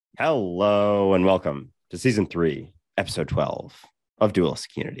Hello and welcome to season 3, episode 12 of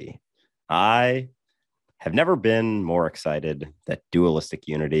Dualistic Unity. I have never been more excited that dualistic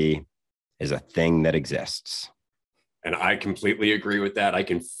unity is a thing that exists. And I completely agree with that. I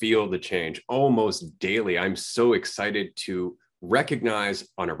can feel the change almost daily. I'm so excited to recognize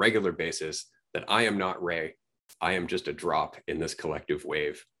on a regular basis that I am not Ray. I am just a drop in this collective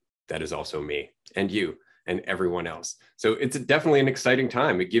wave that is also me and you and everyone else. So it's definitely an exciting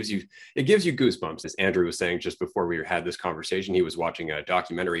time. It gives you goosebumps. As Andrew was saying just before we had this conversation, he was watching a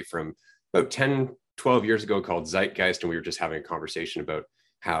documentary from about 10, 12 years ago called Zeitgeist. And we were just having a conversation about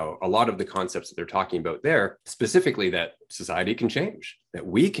how a lot of the concepts that they're talking about there, specifically that society can change, that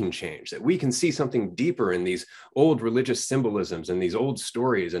we can change, that we can see something deeper in these old religious symbolisms and these old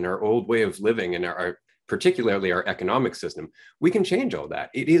stories and our old way of living and our particularly our economic system. We can change all that.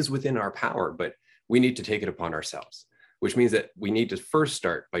 It is within our power, but we need to take it upon ourselves, which means that we need to first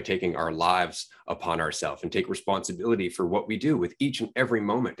start by taking our lives upon ourselves and take responsibility for what we do with each and every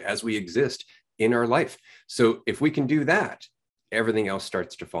moment as we exist in our life. So if we can do that, everything else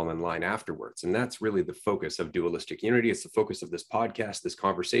starts to fall in line afterwards. And that's really the focus of Dualistic Unity. It's the focus of this podcast, this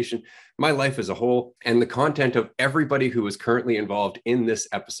conversation, my life as a whole, and the content of everybody who is currently involved in this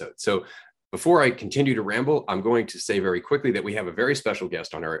episode. So before I continue to ramble, I'm going to say very quickly that we have a very special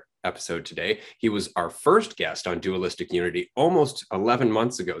guest on our episode today. He was our first guest on Dualistic Unity almost 11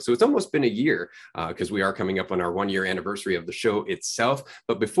 months ago. So it's almost been a year because we are coming up on our 1-year anniversary of the show itself.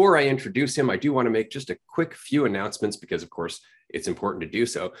 But before I introduce him, I do want to make just a quick few announcements because, of course, it's important to do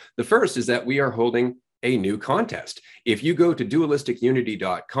so. The first is that we are holding a new contest. If you go to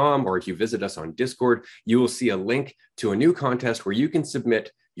dualisticunity.com or if you visit us on Discord, you will see a link to a new contest where you can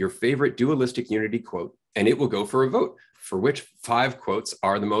submit your favorite Dualistic Unity quote, and it will go for a vote for which 5 quotes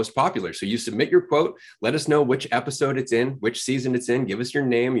are the most popular. So you submit your quote, let us know which episode it's in, which season it's in, give us your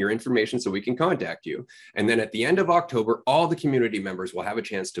name, your information so we can contact you. And then at the end of October, all the community members will have a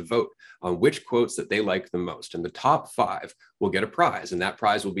chance to vote on which quotes that they like the most. And the top 5 will get a prize. And that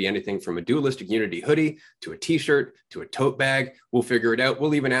prize will be anything from a Dualistic Unity hoodie to a t-shirt to a tote bag. We'll figure it out.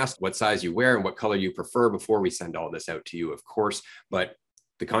 We'll even ask what size you wear and what color you prefer before we send all this out to you, of course. But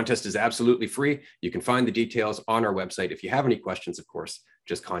the contest is absolutely free. You can find the details on our website. If you have any questions, of course,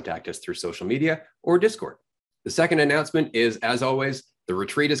 just contact us through social media or Discord. The second announcement is, as always, the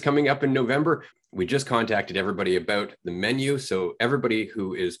retreat is coming up in November. We just contacted everybody about the menu. So everybody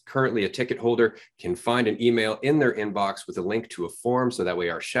who is currently a ticket holder can find an email in their inbox with a link to a form. So that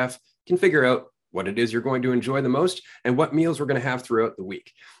way our chef can figure out what it is you're going to enjoy the most and what meals we're going to have throughout the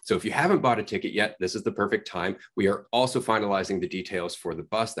week. So if you haven't bought a ticket yet, this is the perfect time. We are also finalizing the details for the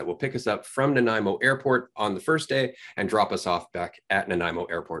bus that will pick us up from Nanaimo Airport on the first day and drop us off back at Nanaimo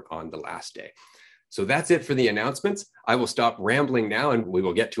Airport on the last day. So that's it for the announcements. I will stop rambling now and we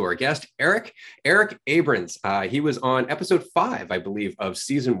will get to our guest, Eric Abrams. He was on episode 5, I believe, of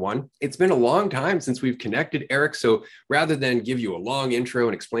season 1. It's been a long time since we've connected, Eric. So rather than give you a long intro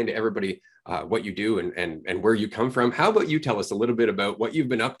and explain to everybody what you do and where you come from, how about you tell us a little bit about what you've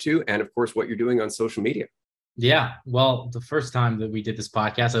been up to and, of course, what you're doing on social media? Yeah, well, the first time that we did this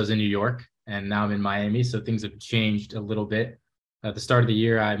podcast, I was in New York and now I'm in Miami. So things have changed a little bit. At the start of the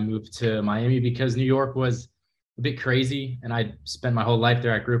year, I moved to Miami because New York was a bit crazy and I spent my whole life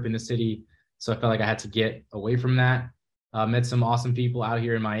there. I grew up in the city, so I felt like I had to get away from that. Met some awesome people out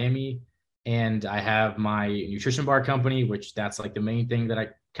here in Miami, and I have my nutrition bar company, which that's like the main thing that I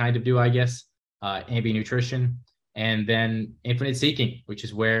kind of do, I guess, Ambi Nutrition, and then Infinite Seeking, which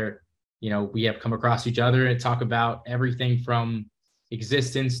is where, we have come across each other and talk about everything from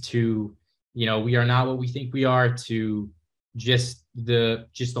existence to, we are not what we think we are, to just the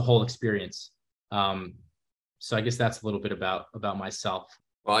whole experience. So I guess that's a little bit about myself.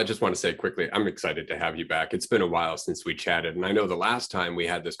 Well, I just want to say quickly, I'm excited to have you back. It's been a while since we chatted. And I know the last time we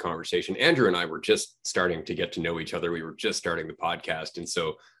had this conversation, Andrew and I were just starting to get to know each other. We were just starting the podcast. And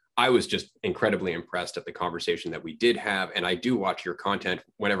so I was just incredibly impressed at the conversation that we did have. And I do watch your content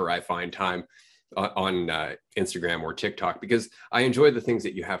whenever I find time on Instagram or TikTok, because I enjoy the things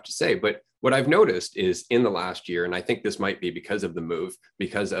that you have to say. But what I've noticed is in the last year, and I think this might be because of the move,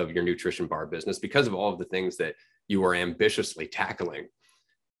 because of your nutrition bar business, because of all of the things that you are ambitiously tackling,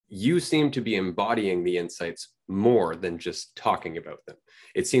 you seem to be embodying the insights more than just talking about them.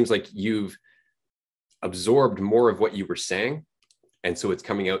 It seems like you've absorbed more of what you were saying. And so it's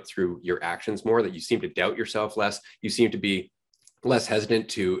coming out through your actions more, that you seem to doubt yourself less. You seem to be less hesitant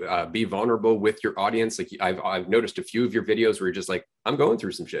to be vulnerable with your audience. Like I've noticed a few of your videos where you're just like, I'm going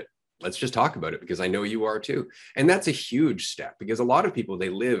through some shit. let's just talk about it because I know you are too. And that's a huge step because a lot of people, they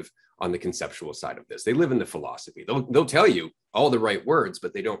live on the conceptual side of this. They live in the philosophy. They'll tell you all the right words,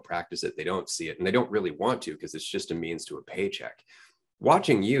 but they don't practice it. They don't see it, and they don't really want to because it's just a means to a paycheck.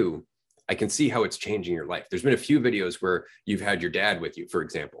 Watching you, I can see how it's changing your life. There's been a few videos where you've had your dad with you, for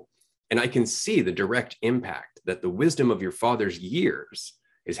example, and I can see the direct impact that the wisdom of your father's years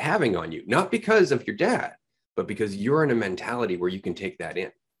is having on you, not because of your dad, but because you're in a mentality where you can take that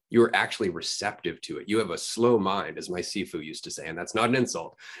in. You're actually receptive to it. You have a slow mind, as my Sifu used to say, and that's not an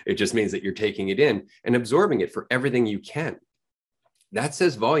insult. It just means that you're taking it in and absorbing it for everything you can. That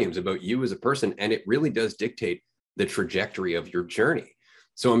says volumes about you as a person, and it really does dictate the trajectory of your journey.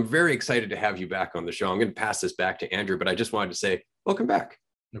 So I'm very excited to have you back on the show. I'm going to pass this back to Andrew, but I just wanted to say, welcome back.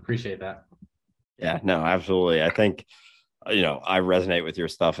 Appreciate that. Yeah, no, absolutely. I think, I resonate with your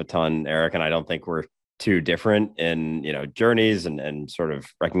stuff a ton, Eric, and I don't think we're too different in, journeys and sort of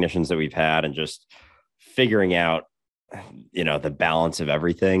recognitions that we've had, and just figuring out, the balance of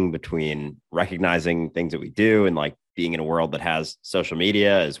everything between recognizing things that we do and like being in a world that has social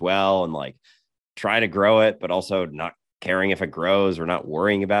media as well, and like trying to grow it, but also not caring if it grows or not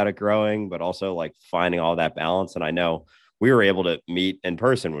worrying about it growing, but also like finding all that balance. And I know we were able to meet in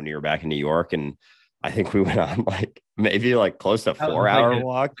person when you were back in New York, and I think we went on maybe close to 4 hour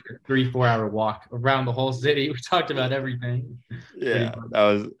walk, 3-4 hour walk around the whole city. We talked about everything. Yeah,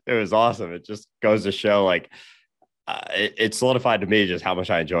 it was awesome. It just goes to show it solidified to me just how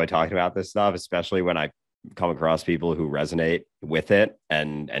much I enjoy talking about this stuff, especially when I come across people who resonate with it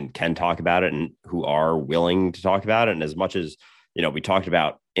and can talk about it and who are willing to talk about it. And as much as, we talked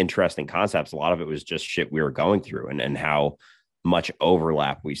about interesting concepts, a lot of it was just shit we were going through and how much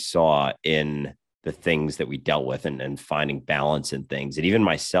overlap we saw in the things that we dealt with and finding balance in things. And even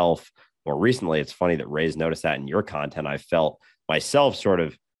myself, more recently, it's funny that Ray's noticed that in your content. I felt myself sort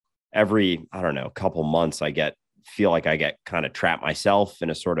of every, couple months, feel like I get kind of trapped myself in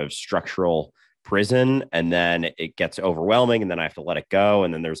a sort of prison, and then it gets overwhelming, and then I have to let it go.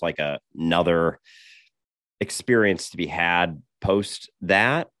 And then there's another experience to be had post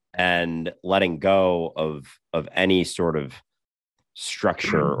that, and letting go of any sort of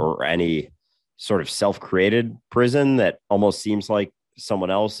structure or any sort of self-created prison that almost seems like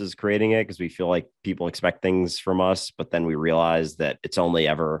someone else is creating it, because we feel like people expect things from us, but then we realize that it's only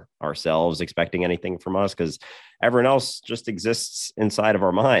ever ourselves expecting anything from us, because everyone else just exists inside of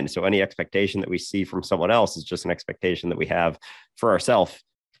our mind. So any expectation that we see from someone else is just an expectation that we have for ourselves,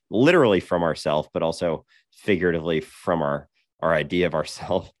 literally from ourselves, but also figuratively from our idea of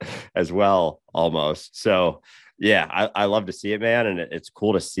ourselves as well, almost. So yeah, I love to see it, man. And it's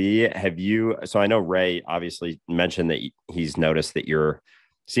cool to see. So I know Ray obviously mentioned that he's noticed that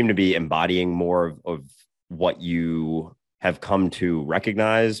seem to be embodying more of what you have come to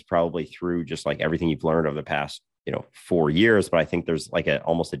recognize, probably through just everything you've learned over the past, 4 years. But I think there's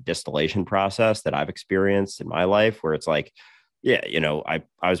almost a distillation process that I've experienced in my life where it's I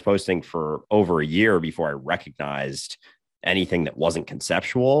was posting for over a year before I recognized anything that wasn't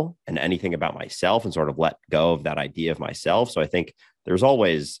conceptual and anything about myself, and sort of let go of that idea of myself. So I think there's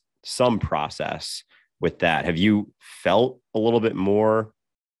always some process with that. Have you felt a little bit more,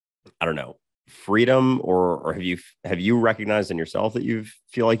 freedom, or have you recognized in yourself that you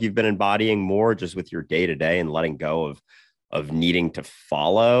feel like you've been embodying more just with your day to day and letting go of needing to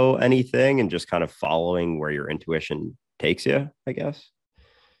follow anything and just kind of following where your intuition takes you, I guess?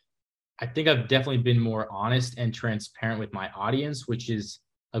 I think I've definitely been more honest and transparent with my audience, which is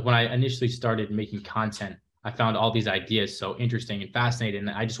when I initially started making content, I found all these ideas so interesting and fascinating,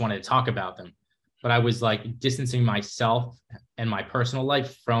 and I just wanted to talk about them. But I was distancing myself and my personal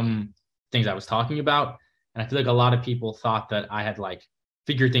life from things I was talking about. And I feel like a lot of people thought that I had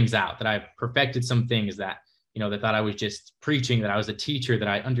figured things out, that I perfected some things, that, they thought I was just preaching, that I was a teacher, that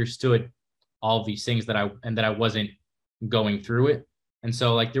I understood all of these things, that I wasn't going through it. And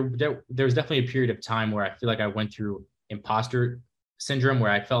so there was definitely a period of time where I feel like I went through imposter syndrome, where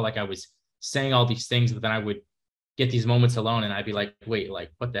I felt like I was saying all these things, but then I would get these moments alone and I'd be like, wait,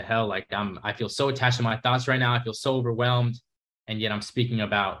 what the hell? I feel so attached to my thoughts right now. I feel so overwhelmed. And yet I'm speaking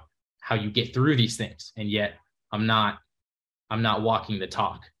about how you get through these things. And yet I'm not walking the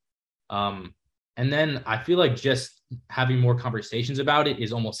talk. And then I feel like just having more conversations about it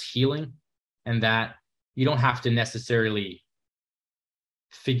is almost healing, and that you don't have to necessarily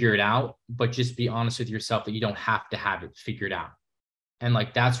figure it out, but just be honest with yourself that you don't have to have it figured out. And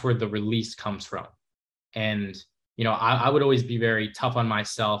that's where the release comes from. And, I would always be very tough on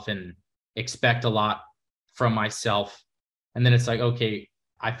myself and expect a lot from myself. And then it's okay,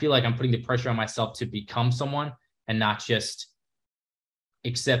 I feel like I'm putting the pressure on myself to become someone and not just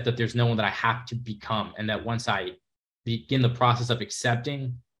accept that there's no one that I have to become. And that once I begin the process of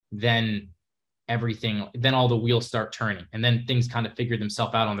accepting, then all the wheels start turning, and then things kind of figure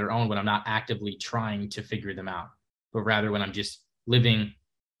themselves out on their own when I'm not actively trying to figure them out, but rather when I'm just living,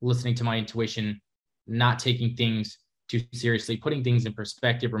 listening to my intuition, not taking things too seriously, putting things in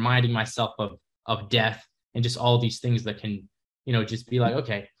perspective, reminding myself of death, and just all these things that can, just be like,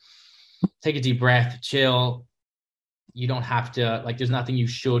 okay, take a deep breath, chill. You don't have to, like, there's nothing you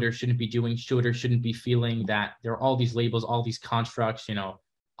should or shouldn't be doing, should or shouldn't be feeling. That there are all these labels, all these constructs.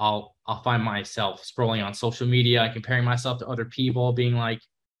 I'll find myself scrolling on social media and comparing myself to other people, being like,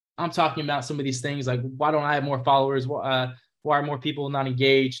 I'm talking about some of these things, like, why don't I have more followers? Why are more people not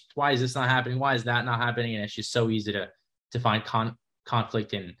engaged? Why is this not happening? Why is that not happening? And it's just so easy to find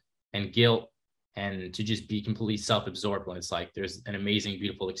conflict and guilt, and to just be completely self-absorbed when it's like there's an amazing,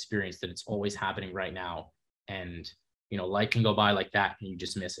 beautiful experience that it's always happening right now. And, life can go by like that and you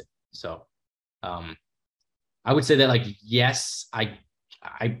just miss it. So I would say that, like, yes, I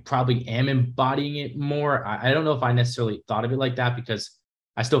probably am embodying it more. I don't know if I necessarily thought of it like that, because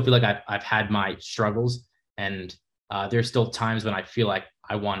I still feel like I've had my struggles, and there's still times when I feel like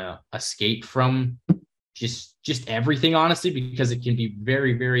I want to escape from just everything, honestly, because it can be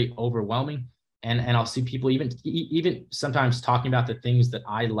very, very overwhelming. And I'll see people even sometimes talking about the things that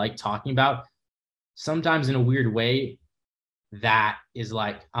I like talking about, sometimes in a weird way that is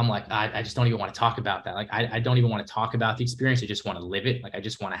like, I'm like, I just don't even want to talk about that. Like, I don't even want to talk about the experience. I just want to live it. Like, I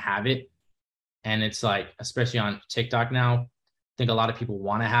just want to have it. And it's like, especially on TikTok now, I think a lot of people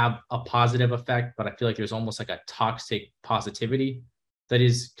want to have a positive effect, but I feel like there's almost like a toxic positivity that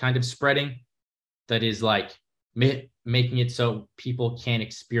is kind of spreading, that is like making it so people can't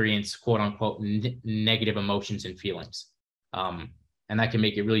experience, quote unquote, negative emotions and feelings. And that can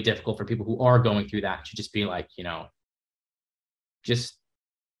make it really difficult for people who are going through that to just be like, just,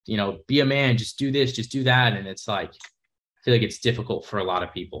 be a man, just do this, just do that. And it's like, I feel like it's difficult for a lot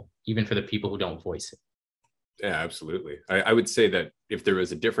of people, even for the people who don't voice it. Yeah, absolutely. I would say that if there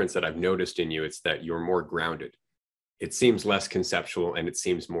is a difference that I've noticed in you, it's that you're more grounded. It seems less conceptual, and it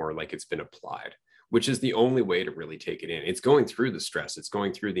seems more like it's been applied, which is the only way to really take it in. It's going through the stress. It's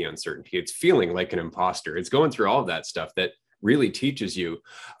going through the uncertainty. It's feeling like an imposter. It's going through all of that stuff that really teaches you,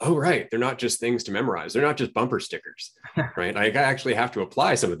 oh, right, they're not just things to memorize. They're not just bumper stickers, right? I actually have to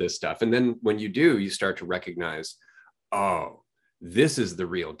apply some of this stuff. And then when you do, you start to recognize, oh, this is the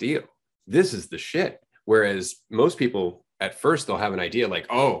real deal. This is the shit. Whereas most people at first, they'll have an idea like,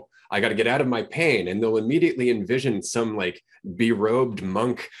 oh, I got to get out of my pain. And they'll immediately envision some like berobed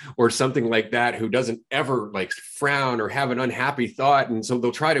monk or something like that who doesn't ever like frown or have an unhappy thought. And so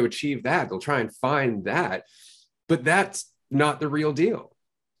they'll try to achieve that. They'll try and find that. But that's not the real deal,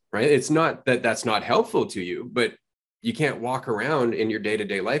 right? It's not that that's not helpful to you, but you can't walk around in your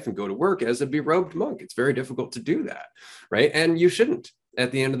day-to-day life and go to work as a berobed monk. It's very difficult to do that, right? And you shouldn't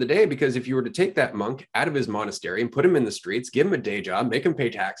at the end of the day, because if you were to take that monk out of his monastery and put him in the streets, give him a day job, make him pay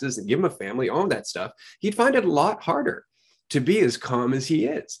taxes, and give him a family, all that stuff, he'd find it a lot harder to be as calm as he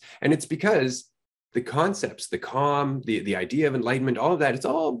is. And it's because the concepts, the calm, the idea of enlightenment, all of that, it's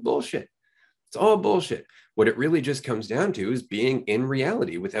all bullshit. It's all bullshit. What it really just comes down to is being in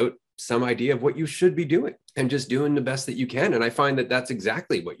reality without some idea of what you should be doing and just doing the best that you can. And I find that that's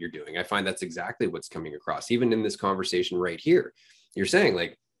exactly what you're doing. I find that's exactly what's coming across, even in this conversation right here. You're saying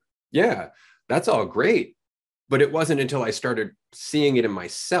like, yeah, that's all great. But it wasn't until I started seeing it in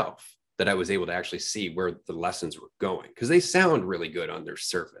myself that I was able to actually see where the lessons were going, because they sound really good on their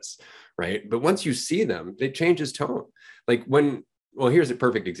surface, right? But once you see them, it changes tone. Like well, here's a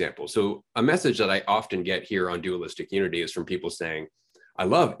perfect example. So a message that I often get here on Dualistic Unity is from people saying, I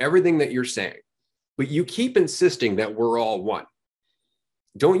love everything that you're saying, but you keep insisting that we're all one.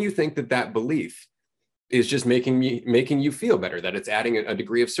 Don't you think that that belief is just making you feel better, that it's adding a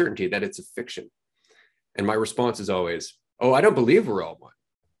degree of certainty, that it's a fiction? And my response is always, oh, I don't believe we're all one.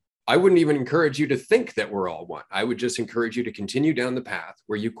 I wouldn't even encourage you to think that we're all one. I would just encourage you to continue down the path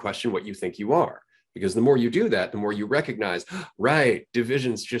where you question what you think you are. Because the more you do that, the more you recognize, right,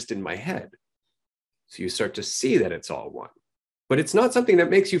 division's just in my head. So you start to see that it's all one. But it's not something that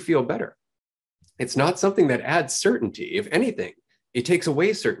makes you feel better. It's not something that adds certainty. If anything, it takes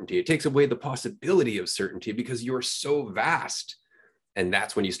away certainty. It takes away the possibility of certainty because you're so vast. And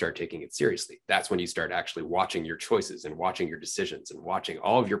that's when you start taking it seriously. That's when you start actually watching your choices and watching your decisions and watching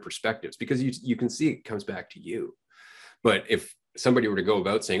all of your perspectives, because you can see it comes back to you. But if somebody were to go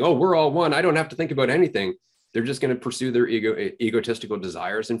about saying, oh, we're all one, I don't have to think about anything, they're just going to pursue their egotistical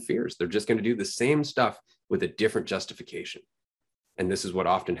desires and fears. They're just going to do the same stuff with a different justification. And this is what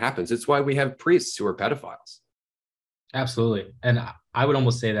often happens. It's why we have priests who are pedophiles. Absolutely. And I would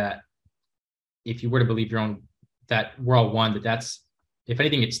almost say that if you were to believe that we're all one, that's, if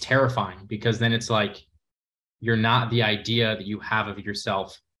anything, it's terrifying, because then it's like, you're not the idea that you have of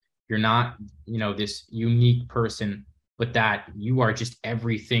yourself. You're not, this unique person, but that you are just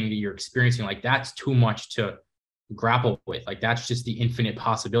everything that you're experiencing. Like, that's too much to grapple with. Like, that's just the infinite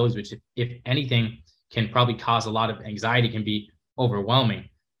possibilities, which if anything can probably cause a lot of anxiety, can be overwhelming.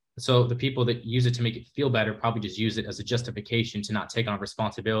 So the people that use it to make it feel better probably just use it as a justification to not take on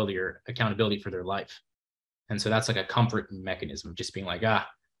responsibility or accountability for their life. And so that's like a comfort mechanism, just being like,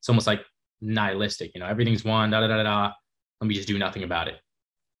 it's almost like nihilistic, everything's one, da da da da. Let me just do nothing about it.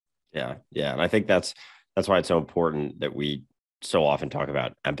 Yeah. Yeah. And I think that's why it's so important that we so often talk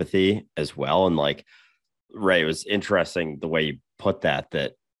about empathy as well. And like, Ray, it was interesting the way you put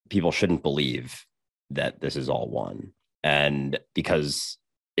that people shouldn't believe that this is all one. And because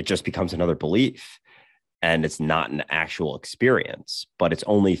it just becomes another belief and it's not an actual experience, but it's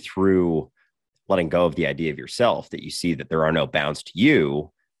only through letting go of the idea of yourself that you see that there are no bounds to you,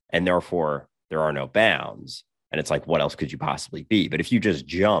 and therefore there are no bounds. And it's like, what else could you possibly be? But if you just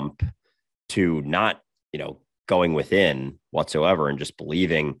jump to not, going within whatsoever and just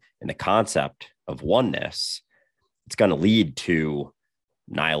believing in the concept of oneness, it's going to lead to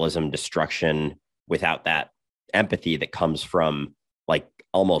nihilism, destruction, without that empathy that comes from like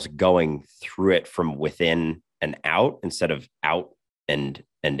almost going through it from within and out instead of out and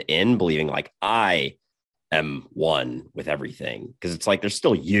in, believing like I am one with everything. Because it's like, there's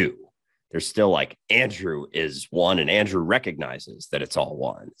still you. There's still like Andrew is one, and Andrew recognizes that it's all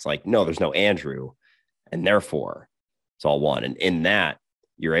one. It's like, no, there's no Andrew, and therefore it's all one. And in that,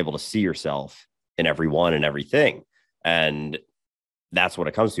 you're able to see yourself in everyone and everything. And that's what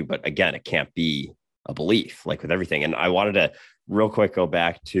it comes to. But again, it can't be a belief like with everything. And I wanted to real quick go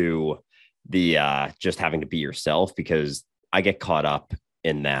back to the just having to be yourself, because I get caught up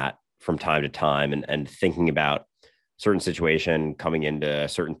in that from time to time, and thinking about certain situation, coming into a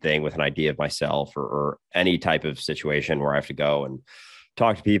certain thing with an idea of myself, or any type of situation where I have to go and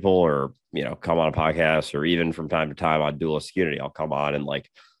talk to people, or, come on a podcast, or even from time to time on Dualistic Unity, I'll come on and like,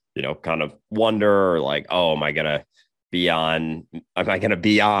 kind of wonder like, oh, am I going to be on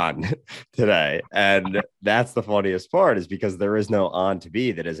today? And that's the funniest part, is because there is no on to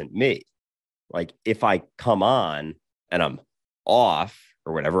be that isn't me. Like, if I come on and I'm off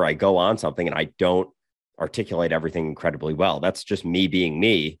or whatever, I go on something and I don't articulate everything incredibly well, that's just me being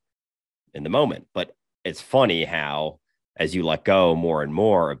me in the moment. But it's funny how, as you let go more and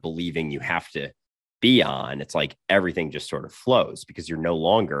more of believing you have to be on, it's like everything just sort of flows, because you're no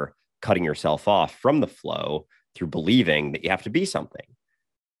longer cutting yourself off from the flow through believing that you have to be something.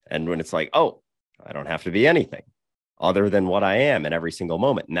 And when it's like, oh, I don't have to be anything other than what I am in every single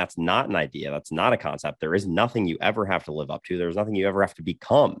moment. And that's not an idea. That's not a concept. There is nothing you ever have to live up to. There's nothing you ever have to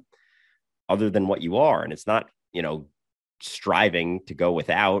become other than what you are. And it's not, striving to go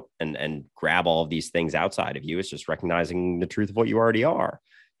without and grab all of these things outside of you. It's just recognizing the truth of what you already are.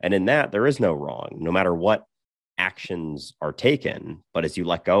 And in that, there is no wrong, no matter what actions are taken. But as you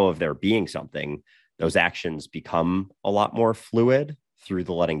let go of there being something, those actions become a lot more fluid through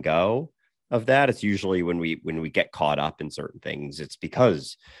the letting go of that. It's usually when we get caught up in certain things, it's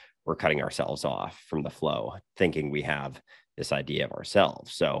because we're cutting ourselves off from the flow, thinking we have this idea of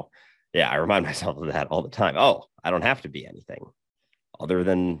ourselves. So yeah, I remind myself of that all the time. Oh, I don't have to be anything other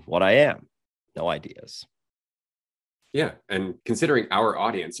than what I am. No ideas. Yeah. And considering our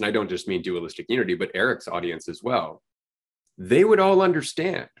audience, and I don't just mean Dualistic Unity, but Eric's audience as well, they would all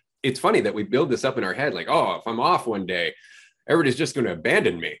understand. It's funny that we build this up in our head like, oh, if I'm off one day, everybody's just going to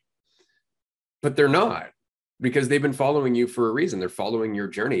abandon me. But they're not, because they've been following you for a reason. They're following your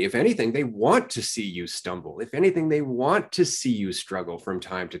journey. If anything, they want to see you stumble. If anything, they want to see you struggle from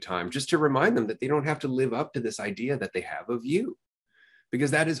time to time, just to remind them that they don't have to live up to this idea that they have of you,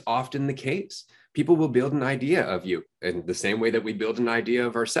 because that is often the case. People will build an idea of you in the same way that we build an idea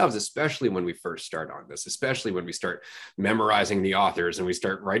of ourselves, especially when we first start on this, especially when we start memorizing the authors and we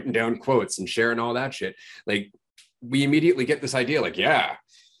start writing down quotes and sharing all that shit. Like, we immediately get this idea like, yeah,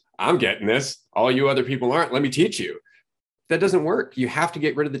 I'm getting this. All you other people aren't. Let me teach you. That doesn't work. You have to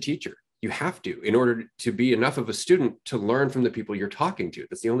get rid of the teacher. You have to, in order to be enough of a student to learn from the people you're talking to.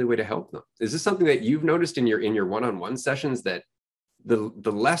 That's the only way to help them. Is this something that you've noticed in your one-on-one sessions, that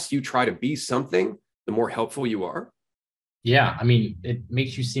the less you try to be something, the more helpful you are? Yeah. I mean, it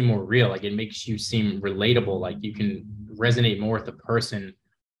makes you seem more real. Like, it makes you seem relatable. Like, you can resonate more with the person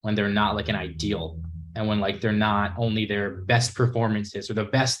when they're not like an ideal, and when like they're not only their best performances or the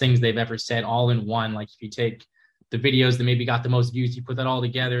best things they've ever said all in one. Like, if you take the videos that maybe got the most views, you put that all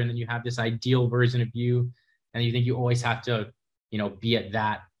together, and then you have this ideal version of you. and you think you always have to, be at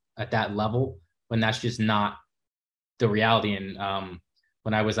that level, when that's just not the reality. And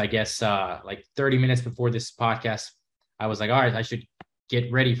when I was, I guess, like 30 minutes before this podcast, I was like, all right, I should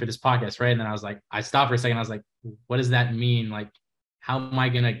get ready for this podcast, right? And then I was like, I stopped for a second. I was like, what does that mean? Like, how am I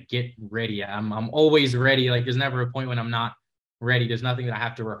gonna get ready? I'm always ready. Like, there's never a point when I'm not ready. There's nothing that I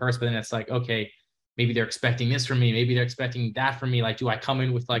have to rehearse. But then it's like, okay, maybe they're expecting this from me. Maybe they're expecting that from me. Like, do I come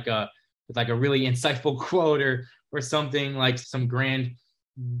in with like a really insightful quote or something, like some grand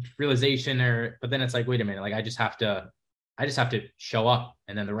realization? But then it's like, wait a minute, like I just have to show up,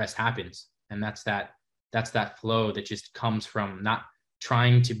 and then the rest happens. And that's that flow that just comes from not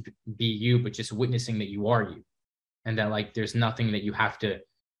trying to be you, but just witnessing that you are you, and that like there's nothing that you have to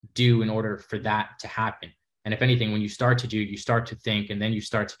do in order for that to happen. And if anything, when you start to do, you start to think, and then you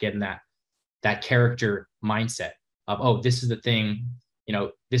start to get in that character mindset of, oh, this is the thing,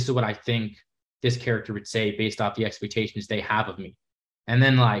 this is what I think this character would say based off the expectations they have of me. And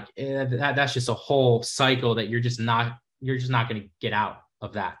then like that's just a whole cycle that you're just not going to get out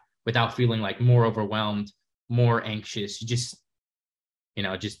of that without feeling like more overwhelmed, more anxious. You just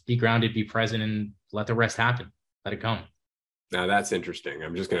be grounded, be present, and let the rest happen. Let it come. Now that's interesting.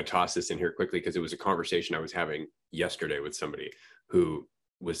 I'm just going to toss this in here quickly because it was a conversation I was having yesterday with somebody who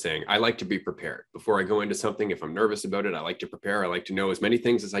was saying, I like to be prepared before I go into something. If I'm nervous about it, I like to prepare. I like to know as many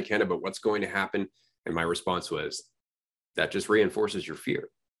things as I can about what's going to happen. And my response was, that just reinforces your fear.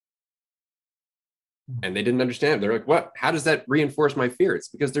 And they didn't understand. They're like, what? How does that reinforce my fear? It's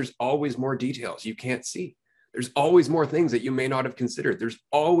because there's always more details you can't see. There's always more things that you may not have considered. There's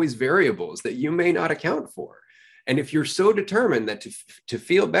always variables that you may not account for. And if you're so determined that to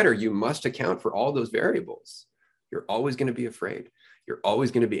feel better, you must account for all those variables, you're always going to be afraid. You're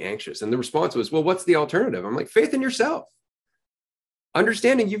always going to be anxious. And the response was, well, what's the alternative? I'm like, faith in yourself.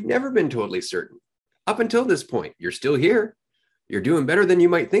 Understanding you've never been totally certain. Up until this point, you're still here. You're doing better than you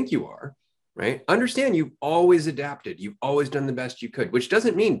might think you are, right? Understand you've always adapted. You've always done the best you could, which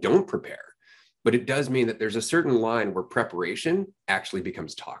doesn't mean don't prepare, but it does mean that there's a certain line where preparation actually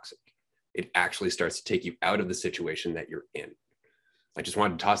becomes toxic. It actually starts to take you out of the situation that you're in. I just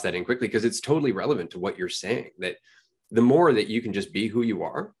wanted to toss that in quickly because it's totally relevant to what you're saying, that the more that you can just be who you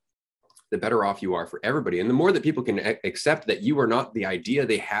are, the better off you are for everybody. And the more that people can accept that you are not the idea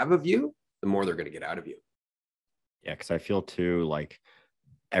they have of you, the more they're going to get out of you. Yeah, because I feel too like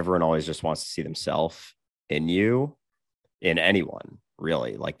everyone always just wants to see themselves in you, in anyone,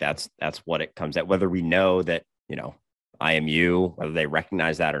 really. Like that's what it comes at, whether we know that, I am you, whether they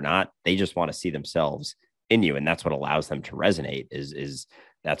recognize that or not, they just want to see themselves in you. And that's what allows them to resonate is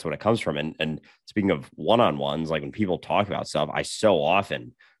that's what it comes from. And speaking of one-on-ones, like when people talk about stuff, I so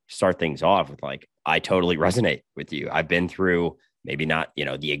often start things off with like, I totally resonate with you. I've been through maybe not,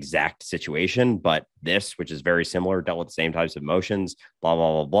 the exact situation, but this, which is very similar, dealt with the same types of emotions, blah,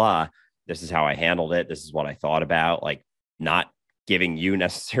 blah, blah, blah. This is how I handled it. This is what I thought about, like not giving you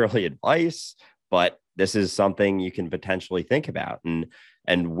necessarily advice, but this is something you can potentially think about. And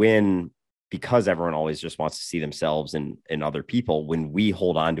because everyone always just wants to see themselves in other people, when we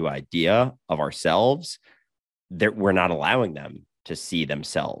hold on to an idea of ourselves, that we're not allowing them to see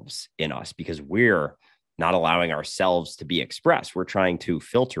themselves in us because we're not allowing ourselves to be expressed. We're trying to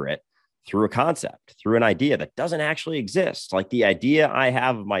filter it through a concept, through an idea that doesn't actually exist. Like the idea I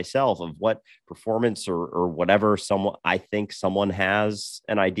have of myself of what performance or whatever I think someone has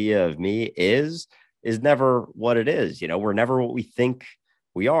an idea of me is never what it is. We're never what we think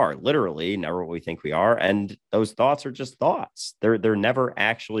we are, literally never what we think we are. And those thoughts are just thoughts. They're never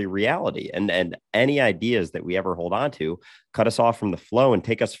actually reality. And any ideas that we ever hold on to cut us off from the flow and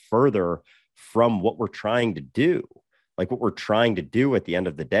take us further from what we're trying to do. Like what we're trying to do at the end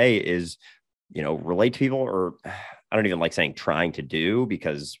of the day is, relate to people, or I don't even like saying trying to do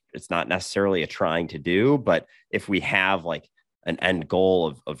because it's not necessarily a trying to do, but if we have like an end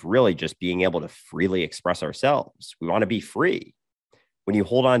goal of really just being able to freely express ourselves, we want to be free. When you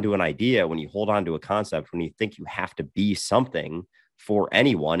hold on to an idea, when you hold on to a concept, when you think you have to be something for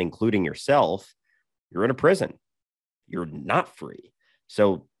anyone, including yourself, you're in a prison. You're not free.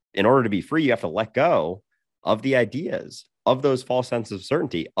 So in order to be free, you have to let go of the ideas, of those false senses of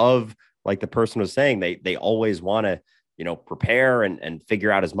certainty, of like the person was saying, they always want to, prepare and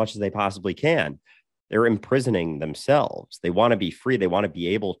figure out as much as they possibly can. They're imprisoning themselves. They want to be free. They want to be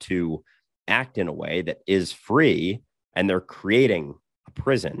able to act in a way that is free, and they're creating a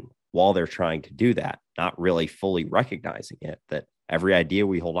prison while they're trying to do that, not really fully recognizing it, that every idea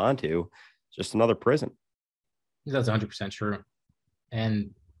we hold on to is just another prison. That's 100% true.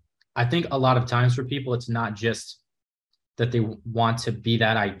 And I think a lot of times for people, it's not just that they want to be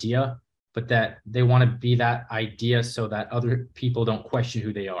that idea, but that they want to be that idea so that other people don't question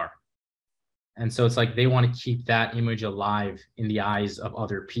who they are. And so it's like they want to keep that image alive in the eyes of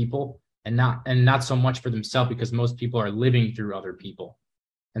other people, and not so much for themselves, because most people are living through other people.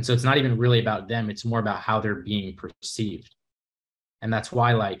 And so it's not even really about them. It's more about how they're being perceived. And that's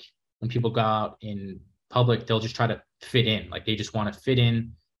why, like, when people go out in public, they'll just try to fit in. Like, they just want to fit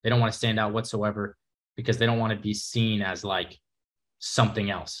in. They don't want to stand out whatsoever, because they don't want to be seen as like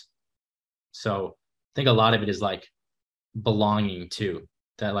something else. So I think a lot of it is like belonging too,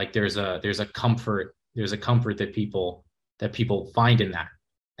 that like there's a comfort that people find in that.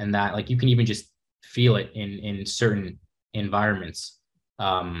 And that, like, you can even just feel it in certain environments.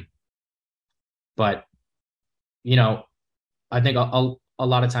 But, you know, I think a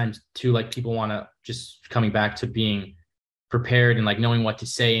lot of times too, like, people want to, just coming back to being prepared and like knowing what to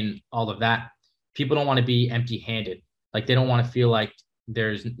say and all of that, people don't want to be empty handed. Like, they don't want to feel like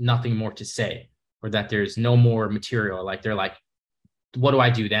there's nothing more to say, or that there's no more material. Like, they're like, what do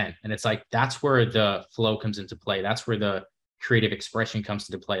I do then? And it's like, that's where the flow comes into play. That's where the creative expression comes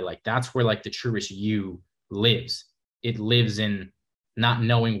into play. Like, that's where like the truest you lives. It lives in not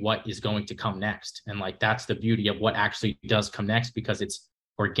knowing what is going to come next. And like, that's the beauty of what actually does come next, because it's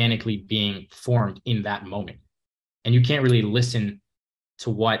organically being formed in that moment. And you can't really listen to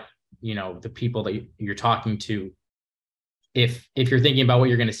what, you know, the people that you're talking to, if you're thinking about what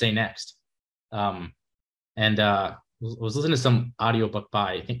you're going to say next. Was listening to some audiobook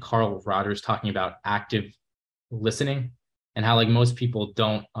by, I think, Carl Rogers, talking about active listening, and how like most people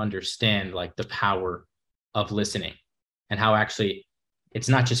don't understand like the power of listening, and how actually it's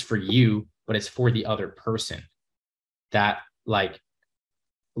not just for you, but it's for the other person. That like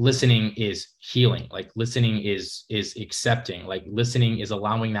listening is healing, like listening is accepting, like listening is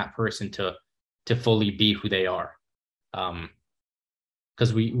allowing that person to fully be who they are.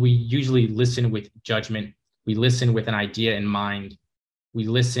 Because we usually listen with judgment. We listen with an idea in mind. We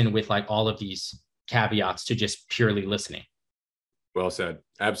listen with like all of these caveats to just purely listening. Well said.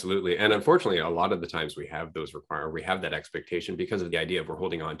 Absolutely. And unfortunately, a lot of the times we have that expectation because of the idea we're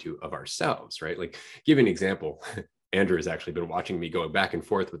holding on to of ourselves, right? Like, give you an example. Andrew has actually been watching me going back and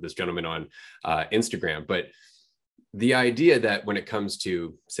forth with this gentleman on Instagram, but the idea that when it comes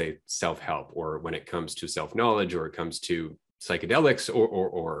to, say, self-help, or when it comes to self-knowledge, or it comes to psychedelics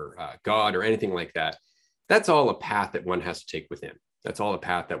or God or anything like that, that's all a path that one has to take within. That's all a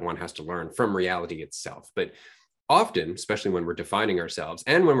path that one has to learn from reality itself. But often, especially when we're defining ourselves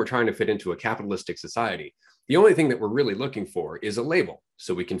and when we're trying to fit into a capitalistic society, the only thing that we're really looking for is a label,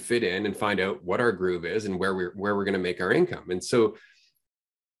 so we can fit in and find out what our groove is and where we're going to make our income. And so,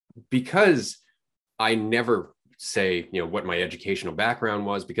 because I never say, you know, what my educational background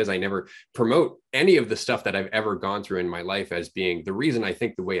was, because I never promote any of the stuff that I've ever gone through in my life as being the reason I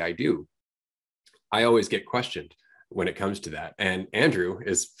think the way I do, I always get questioned when it comes to that. And Andrew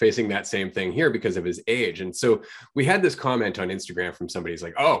is facing that same thing here because of his age. And so we had this comment on Instagram from somebody who's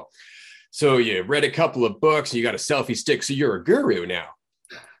like, oh, so you read a couple of books and you got a selfie stick, so you're a guru now.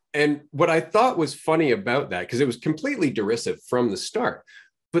 And what I thought was funny about that, because it was completely derisive from the start,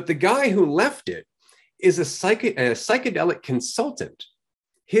 but the guy who left it is a psychedelic consultant.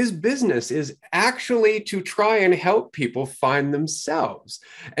 His business is actually to try and help people find themselves.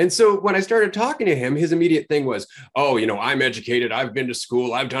 And so when I started talking to him, his immediate thing was, oh, you know, I'm educated. I've been to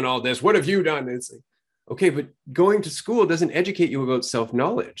school. I've done all this. What have you done? And it's like, okay, but going to school doesn't educate you about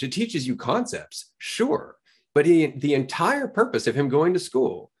self-knowledge. It teaches you concepts, sure. But the entire purpose of him going to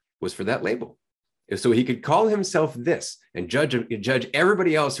school was for that label. So he could call himself this and judge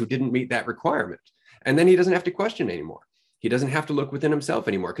everybody else who didn't meet that requirement. And then he doesn't have to question anymore. He doesn't have to look within himself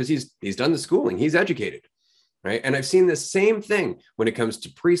anymore, because he's done the schooling, he's educated, right? And I've seen the same thing when it comes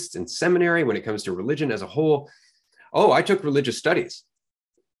to priests and seminary, when it comes to religion as a whole. Oh, I took religious studies.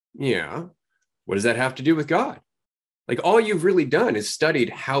 Yeah. What does that have to do with God? Like, all you've really done is studied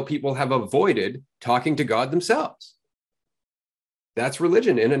how people have avoided talking to God themselves. That's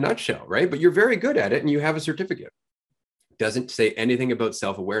religion in a nutshell, right? But you're very good at it and you have a certificate. Doesn't say anything about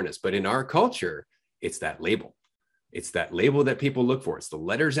self-awareness, but in our culture, it's that label. It's that label that people look for. It's the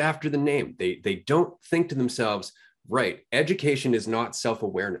letters after the name. They don't think to themselves, right, education is not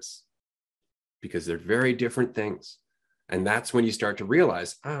self-awareness, because they're very different things. And that's when you start to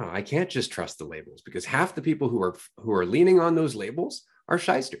realize, I can't just trust the labels, because half the people who are leaning on those labels are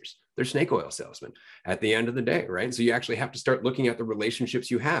shysters. They're snake oil salesmen at the end of the day, right? So you actually have to start looking at the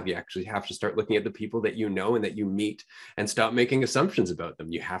relationships you have. You actually have to start looking at the people that you know and that you meet, and stop making assumptions about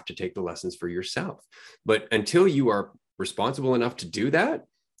them. You have to take the lessons for yourself. But until you are responsible enough to do that,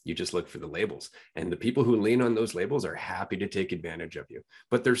 You just look for the labels. And the people who lean on those labels are happy to take advantage of you.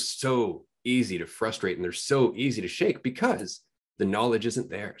 But they're so easy to frustrate and they're so easy to shake because the knowledge isn't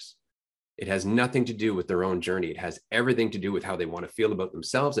theirs. It has nothing to do with their own journey. It has everything to do with how they want to feel about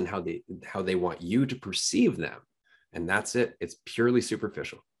themselves and how they want you to perceive them. And that's it. It's purely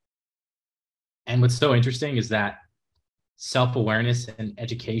superficial. And what's so interesting is that self-awareness and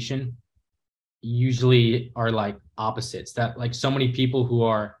education usually are like opposites. That like so many people who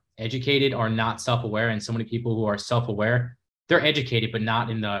are educated are not self-aware, and so many people who are self-aware, they're educated, but not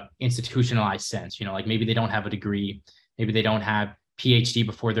in the institutionalized sense. You know, like maybe they don't have a degree, maybe they don't have PhD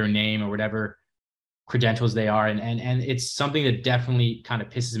before their name or whatever credentials they are. And it's something that definitely kind of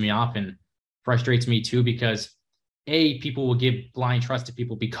pisses me off and frustrates me too, because people will give blind trust to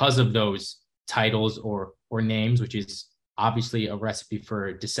people because of those titles or names, which is obviously a recipe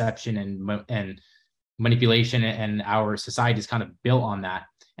for deception and manipulation, and our society is kind of built on that.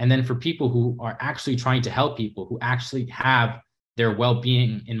 And then for people who are actually trying to help people, who actually have their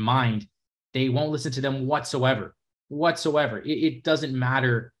well-being in mind, they won't listen to them whatsoever. It doesn't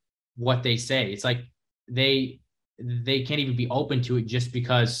matter what they say. It's like they can't even be open to it just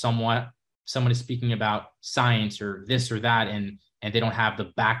because someone is speaking about science or this or that, and they don't have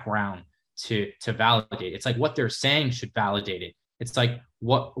the background to validate. It's like what they're saying should validate it. It's like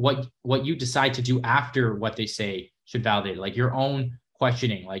what you decide to do after what they say should validate it. Like your own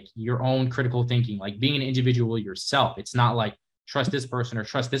questioning, like your own critical thinking, like being an individual yourself. It's not like trust this person or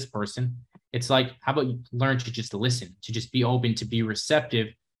trust this person. It's like, how about you learn to just listen, to just be open, to be receptive,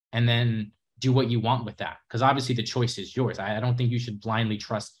 and then do what you want with that. Because obviously the choice is yours. I don't think you should blindly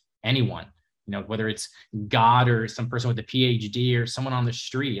trust anyone. You know, whether it's God or some person with a PhD or someone on the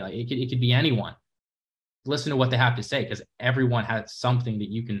street, like it could be anyone. Listen to what they have to say, because everyone has something that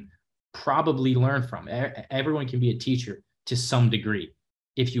you can probably learn from. Everyone can be a teacher to some degree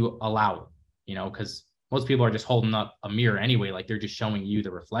if you allow it, you know, because most people are just holding up a mirror anyway. Like they're just showing you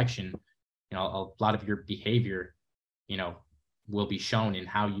the reflection. You know, a lot of your behavior, you know, will be shown in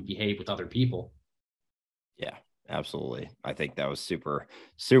how you behave with other people. Yeah. Absolutely. I think that was super,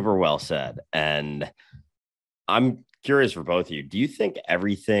 super well said. And I'm curious for both of you. Do you think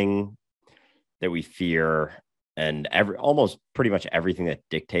everything that we fear and almost pretty much everything that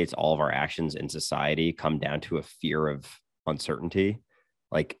dictates all of our actions in society come down to a fear of uncertainty?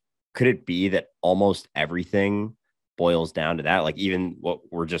 Like, could it be that almost everything boils down to that? Like even what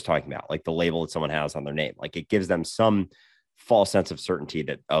we're just talking about, like the label that someone has on their name, like it gives them some false sense of certainty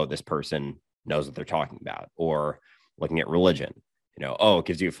that, oh, this person knows what they're talking about. Or looking at religion, you know, oh, it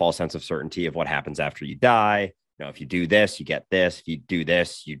gives you a false sense of certainty of what happens after you die. You know, if you do this, you get this. If you do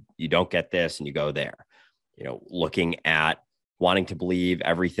this, you don't get this, and you go there. You know, looking at wanting to believe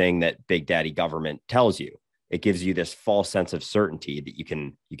everything that Big Daddy government tells you, it gives you this false sense of certainty that you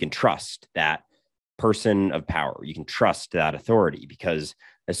can trust that person of power. You can trust that authority, because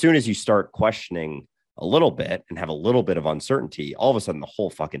as soon as you start questioning a little bit and have a little bit of uncertainty, all of a sudden the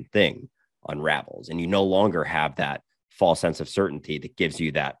whole fucking thing unravels, and you no longer have that false sense of certainty that gives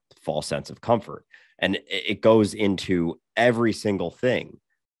you that false sense of comfort. And it goes into every single thing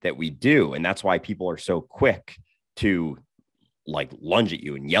that we do. And that's why people are so quick to like lunge at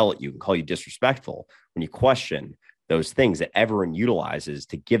you and yell at you and call you disrespectful when you question those things that everyone utilizes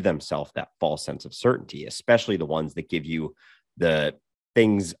to give themselves that false sense of certainty, especially the ones that give you the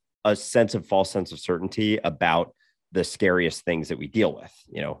things, a false sense of certainty about the scariest things that we deal with,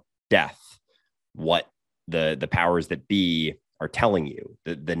 you know, death, what the powers that be are telling you,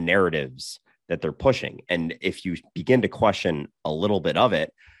 the narratives that they're pushing. And if you begin to question a little bit of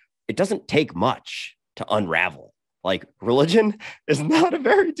it, it doesn't take much to unravel. Like religion is not a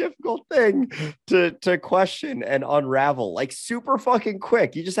very difficult thing to question and unravel, like super fucking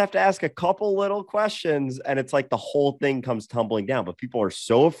quick. You just have to ask a couple little questions and it's like the whole thing comes tumbling down. But people are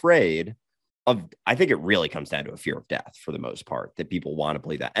so afraid of, I think it really comes down to a fear of death for the most part, that people want to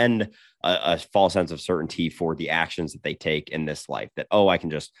believe that, and a false sense of certainty for the actions that they take in this life, that, oh, I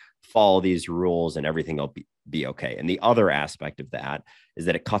can just follow these rules and everything will be okay. And the other aspect of that is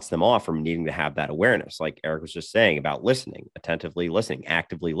that it cuts them off from needing to have that awareness. Like Eric was just saying about listening, attentively listening,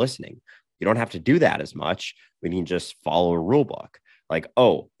 actively listening. You don't have to do that as much. We can just follow a rule book. Like,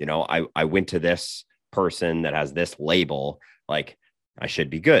 oh, you know, I went to this person that has this label, like I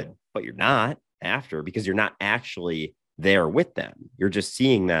should be good, but you're not after, because you're not actually there with them. You're just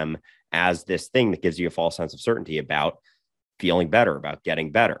seeing them as this thing that gives you a false sense of certainty about feeling better, about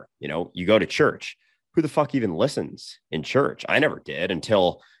getting better. You know, you go to church. Who the fuck even listens in church? I never did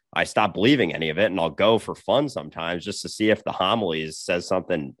until I stopped believing any of it. And I'll go for fun sometimes just to see if the homilies says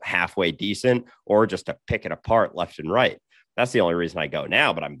something halfway decent or just to pick it apart left and right. That's the only reason I go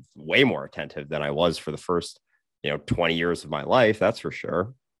now, but I'm way more attentive than I was for the first, 20 years of my life. That's for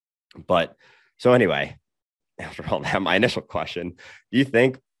sure. But so anyway, after all that, my initial question, do you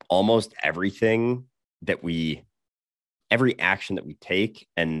think almost every action that we take,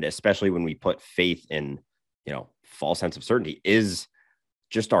 and especially when we put faith in, false sense of certainty, is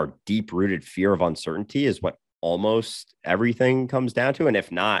just our deep rooted fear of uncertainty is what almost everything comes down to? And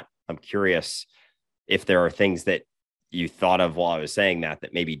if not, I'm curious if there are things that you thought of while I was saying that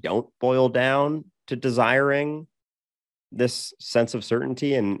maybe don't boil down to desiring this sense of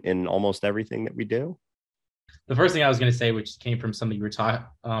certainty in almost everything that we do. The first thing I was going to say, which came from something you were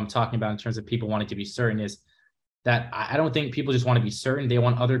talking about in terms of people wanting to be certain, is that I don't think people just want to be certain. They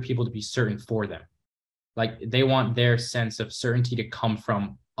want other people to be certain for them. Like they want their sense of certainty to come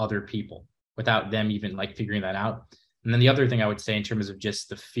from other people without them even like figuring that out. And then the other thing I would say in terms of just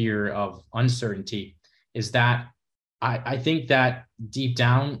the fear of uncertainty is that I think that deep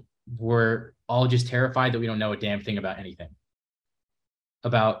down, we're all just terrified that we don't know a damn thing about anything,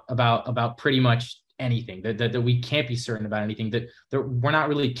 about pretty much anything, that we can't be certain about anything, that we're not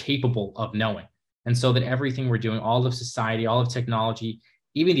really capable of knowing. And so that everything we're doing, all of society, all of technology,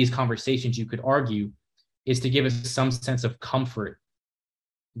 even these conversations, you could argue, is to give us some sense of comfort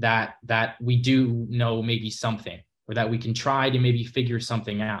that we do know maybe something, or that we can try to maybe figure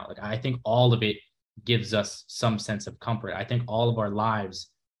something out. Like I think all of it gives us some sense of comfort. I think all of our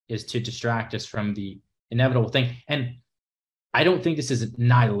lives is to distract us from the inevitable thing. And I don't think this is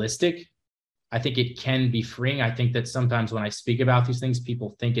nihilistic. I think it can be freeing. I think that sometimes when I speak about these things,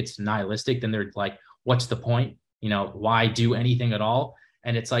 people think it's nihilistic. Then they're like, what's the point? Why do anything at all?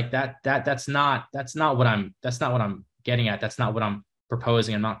 And it's like that's not what I'm getting at. That's not what I'm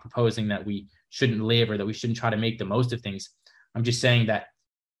proposing. I'm not proposing that we shouldn't live or that we shouldn't try to make the most of things. I'm just saying that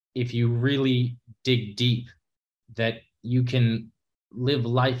if you really dig deep, that you can live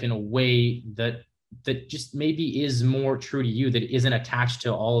life in a way that just maybe is more true to you, that isn't attached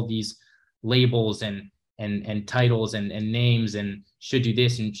to all of these labels and titles and names and should do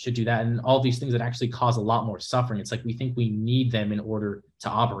this and should do that and all these things that actually cause a lot more suffering. It's like we think we need them in order to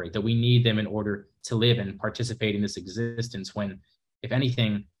operate, that we need them in order to live and participate in this existence, when if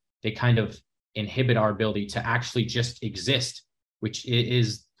anything, they kind of inhibit our ability to actually just exist, which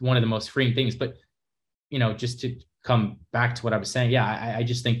is one of the most freeing things. But, just to come back to what I was saying, yeah, I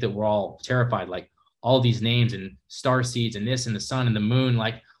just think that we're all terrified, like all these names and star seeds and this and the sun and the moon,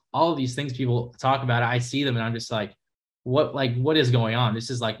 like all of these things people talk about, I see them and I'm just like, what is going on? This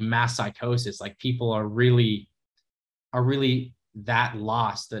is like mass psychosis. Like people are really that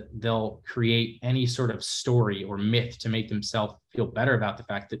lost that they'll create any sort of story or myth to make themselves feel better about the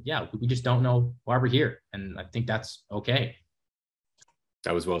fact that, yeah, we just don't know why we're here. And I think that's okay.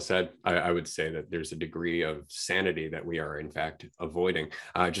 That was well said. I would say that there's a degree of sanity that we are, in fact, avoiding.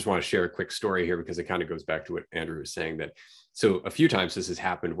 I just want to share a quick story here because it kind of goes back to what Andrew was saying. That so a few times this has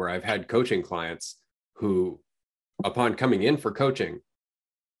happened where I've had coaching clients who, upon coming in for coaching,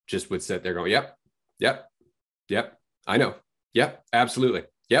 just would sit there going, yep, I know. Yep, absolutely.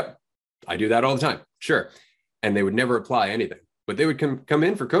 Yep, I do that all the time. Sure. And they would never apply anything, but they would come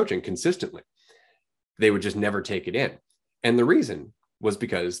in for coaching consistently. They would just never take it in. And the reason was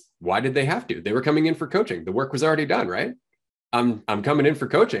because why did they have to? They were coming in for coaching. The work was already done, right? I'm coming in for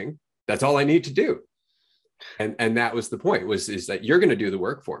coaching. That's all I need to do. And that was the point, is that you're going to do the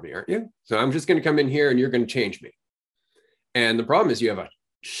work for me, aren't you? So I'm just going to come in here and you're going to change me. And the problem is you have a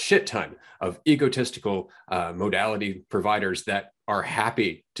shit ton of egotistical modality providers that are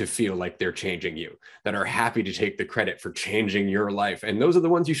happy to feel like they're changing you, that are happy to take the credit for changing your life. And those are the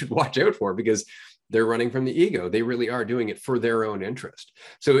ones you should watch out for, because they're running from the ego. They really are doing it for their own interest.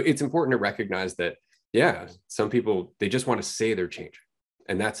 So it's important to recognize that, yeah, some people, they just want to say they're changing,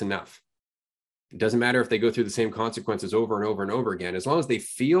 and that's enough. It doesn't matter if they go through the same consequences over and over and over again. As long as they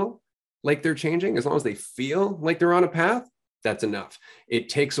feel like they're changing, as long as they feel like they're on a path, that's enough. It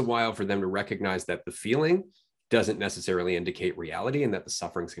takes a while for them to recognize that the feeling doesn't necessarily indicate reality, and that the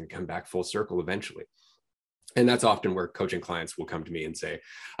suffering's going to come back full circle eventually. And that's often where coaching clients will come to me and say,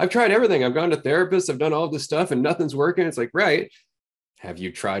 I've tried everything. I've gone to therapists. I've done all this stuff and nothing's working. It's like, right. Have you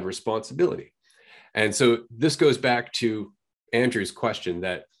tried responsibility? And so this goes back to Andrew's question,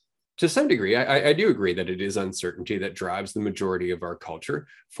 that to some degree, I do agree that it is uncertainty that drives the majority of our culture,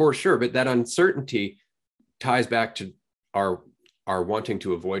 for sure. But that uncertainty ties back to our wanting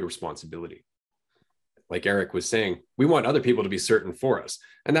to avoid responsibility. Like Eric was saying, we want other people to be certain for us.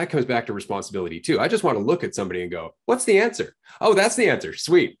 And that comes back to responsibility too. I just want to look at somebody and go, what's the answer? Oh, that's the answer.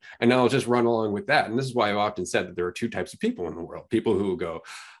 Sweet. And I'll just run along with that. And this is why I've often said that there are two types of people in the world. People who go,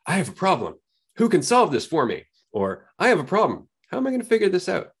 I have a problem. Who can solve this for me? Or I have a problem. How am I going to figure this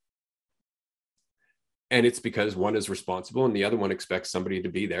out? And it's because one is responsible and the other one expects somebody to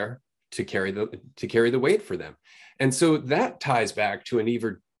be there to carry the weight for them. And so that ties back to an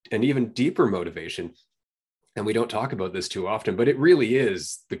even deeper motivation. And we don't talk about this too often, but it really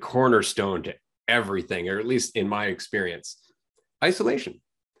is the cornerstone to everything, or at least in my experience: isolation.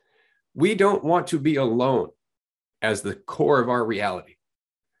 We don't want to be alone as the core of our reality.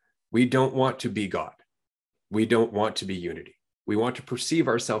 We don't want to be God. We don't want to be unity. We want to perceive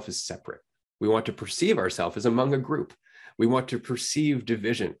ourselves as separate. We want to perceive ourselves as among a group. We want to perceive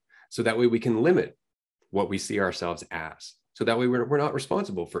division, so that way we can limit what we see ourselves as. So that way we're not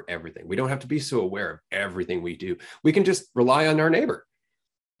responsible for everything. We don't have to be so aware of everything we do. We can just rely on our neighbor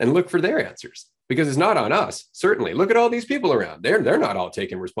and look for their answers, because it's not on us. Certainly, look at all these people around. They're not all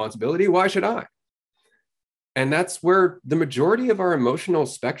taking responsibility. Why should I? And that's where the majority of our emotional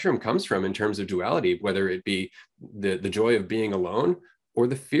spectrum comes from in terms of duality, whether it be the joy of being alone or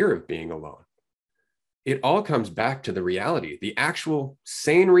the fear of being alone. It all comes back to the reality, the actual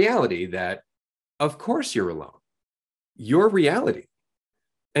sane reality that, of course, you're alone. Your reality.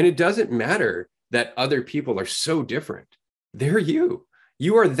 And it doesn't matter that other people are so different. They're you.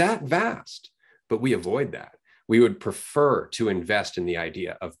 You are that vast. But we avoid that. We would prefer to invest in the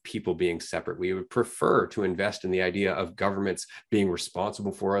idea of people being separate. We would prefer to invest in the idea of governments being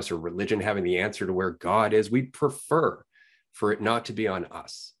responsible for us, or religion having the answer to where God is. We prefer for it not to be on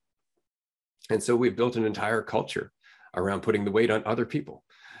us. And so we've built an entire culture around putting the weight on other people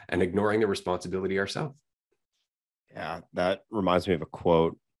and ignoring the responsibility ourselves. Yeah, that reminds me of a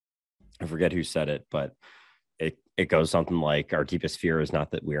quote. I forget who said it, but it goes something like, our deepest fear is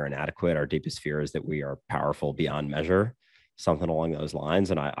not that we are inadequate. Our deepest fear is that we are powerful beyond measure, something along those lines.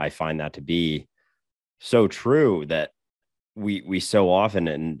 And I find that to be so true, that we so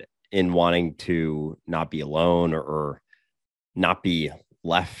often in wanting to not be alone or not be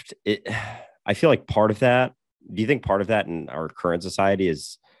left. I feel like part of that, do you think part of that in our current society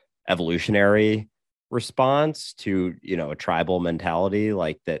is evolutionary response to, a tribal mentality,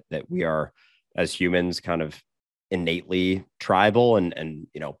 like that we are, as humans, kind of innately tribal, and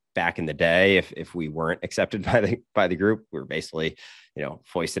back in the day, if we weren't accepted by the group, we were basically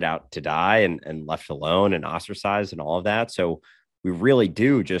foisted out to die and left alone and ostracized and all of that. So we really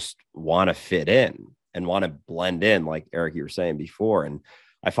do just want to fit in and want to blend in, like Eric, you were saying before. And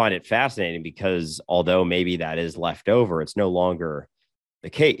I find it fascinating because although maybe that is left over, it's no longer the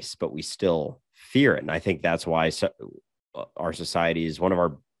case, but we still fear it. And I think that's why our society is one of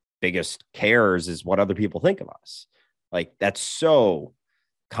our biggest cares is what other people think of us. Like, that's so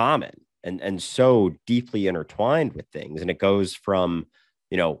common and so deeply intertwined with things. And it goes from,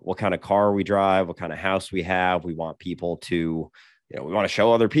 what kind of car we drive, what kind of house we have. We want people to, we want to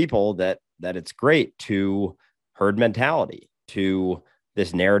show other people that it's great, to herd mentality, to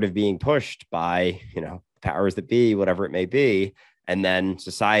this narrative being pushed by, powers that be, whatever it may be. And then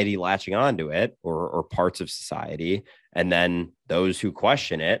society latching onto it, or parts of society. And then those who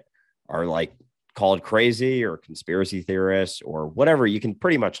question it are like called crazy or conspiracy theorists or whatever. You can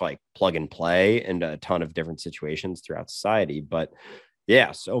pretty much like plug and play into a ton of different situations throughout society. But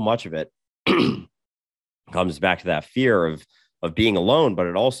yeah, so much of it comes back to that fear of being alone, but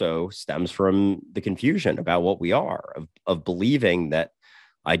it also stems from the confusion about what we are, of believing that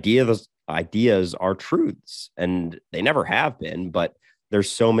ideas are truths, and they never have been, but there's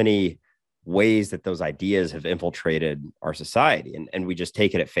so many ways that those ideas have infiltrated our society, and we just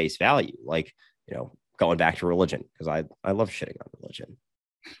take it at face value. Like, going back to religion, because I love shitting on religion.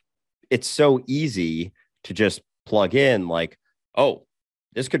 It's so easy to just plug in like, oh,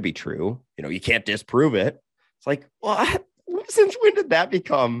 this could be true. You can't disprove it. It's like, what? Since when did that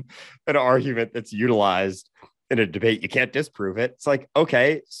become an argument that's utilized in a debate? You can't disprove it. It's like,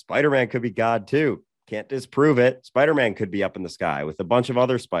 okay, Spider-Man could be God too. Can't disprove it. Spider-Man could be up in the sky with a bunch of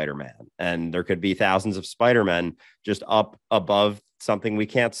other Spider-Man, and there could be thousands of Spider-Men just up above something we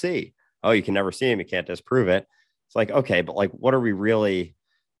can't see. Oh, you can never see him. You can't disprove it. It's like, okay, but like, what are we really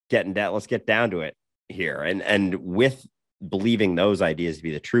getting down? Let's get down to it here. And with believing those ideas to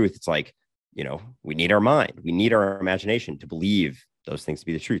be the truth, it's like, we need our mind. We need our imagination to believe those things to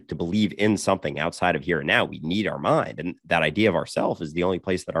be the truth, to believe in something outside of here and now. We need our mind. And that idea of ourself is the only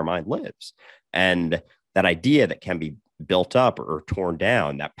place that our mind lives. And that idea that can be built up or torn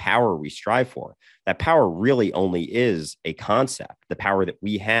down, that power we strive for, that power really only is a concept. The power that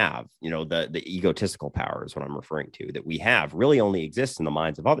we have, the egotistical power is what I'm referring to, that we have really only exists in the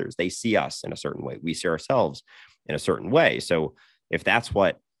minds of others. They see us in a certain way. We see ourselves in a certain way. So if that's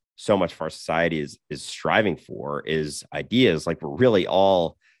what so much of our society is striving for, is ideas, like, we're really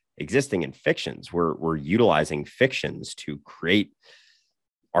all existing in fictions. We're utilizing fictions to create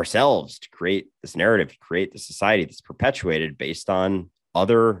ourselves, to create this narrative, to create the society that's perpetuated based on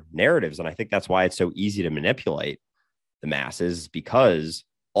other narratives. And I think that's why it's so easy to manipulate the masses, because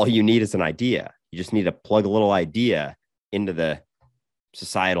all you need is an idea. You just need to plug a little idea into the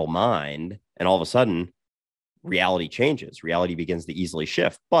societal mind, and all of a sudden reality changes. Reality begins to easily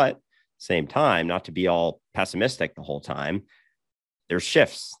shift. But same time, not to be all pessimistic the whole time, there's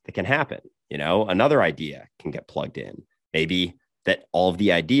shifts that can happen. Another idea can get plugged in. Maybe that all of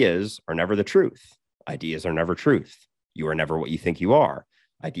the ideas are never the truth. Ideas are never truth. You are never what you think you are.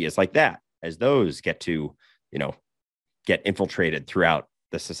 Ideas like that, as those get to, get infiltrated throughout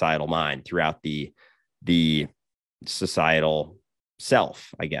the societal mind, throughout the societal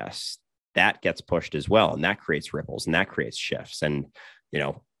self, I guess, that gets pushed as well. And that creates ripples and that creates shifts. And,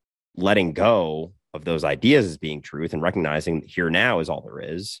 letting go of those ideas as being truth and recognizing that here now is all there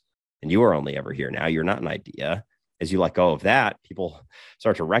is. And you are only ever here now. You're not an idea. As you let go of that, people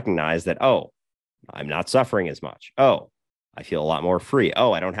start to recognize that, oh, I'm not suffering as much. Oh, I feel a lot more free.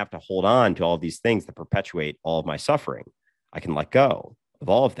 Oh, I don't have to hold on to all of these things that perpetuate all of my suffering. I can let go of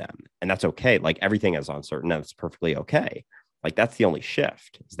all of them. And that's okay. Like, everything is uncertain. That's perfectly okay. Like, that's the only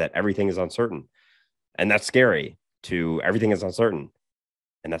shift, is that everything is uncertain. And that's scary. To everything is uncertain.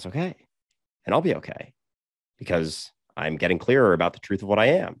 And that's okay. And I'll be okay, because I'm getting clearer about the truth of what I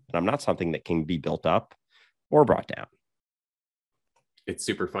am. And I'm not something that can be built up or brought down. It's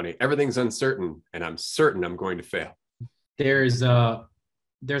super funny. Everything's uncertain, and I'm certain I'm going to fail. There's a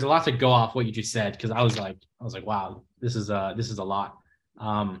lot to go off what you just said, because I was like, wow, this is a lot.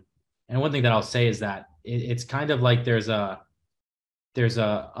 And one thing that I'll say is that it's kind of like there's a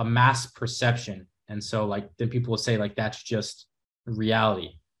mass perception. And so, like, then people will say, like, that's just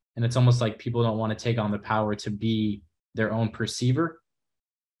reality. And it's almost like people don't want to take on the power to be their own perceiver.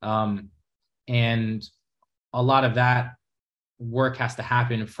 And a lot of that work has to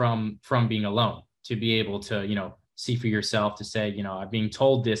happen from being alone, to be able to, see for yourself, to say, I'm being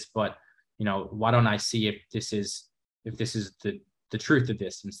told this, but, why don't I see if this is the truth of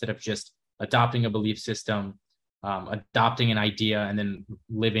this, instead of just adopting a belief system, adopting an idea, and then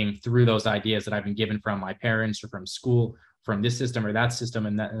living through those ideas that I've been given from my parents or from school, from this system or that system.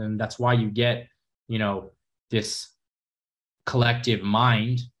 And that's why you get, this collective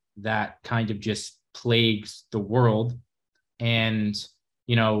mind that kind of just plagues the world. And,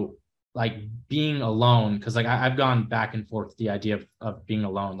 like, being alone, because, like, I've gone back and forth with the idea of being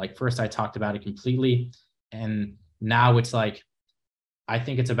alone. Like, first I talked about it completely, and now it's like, I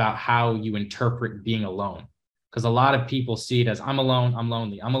think it's about how you interpret being alone. Because a lot of people see it as, I'm alone, I'm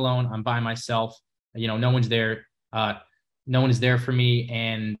lonely, I'm alone, I'm by myself, no one's there, no one is there for me,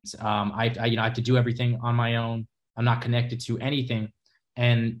 and I have to do everything on my own. I'm not connected to anything.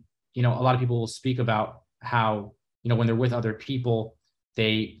 And a lot of people will speak about how, when they're with other people,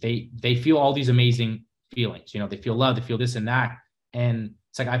 they feel all these amazing feelings. They feel love, they feel this and that. And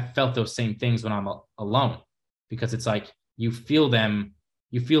it's like, I felt those same things when I'm alone, because it's like, you feel them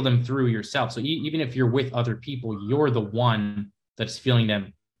through yourself. So even if you're with other people, you're the one that's feeling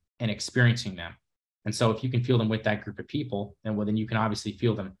them and experiencing them. And so if you can feel them with that group of people, then you can obviously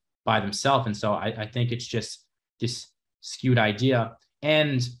feel them by themselves. And so I think it's just this skewed idea.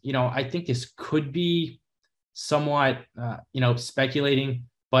 And, I think this could be somewhat, speculating,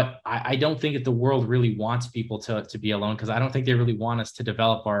 but I don't think that the world really wants people to be alone, because I don't think they really want us to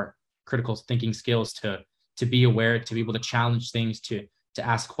develop our critical thinking skills, to be aware, to be able to challenge things, to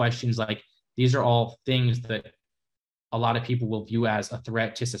ask questions. Like, these are all things that a lot of people will view as a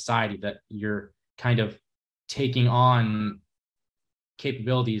threat to society, that you're kind of taking on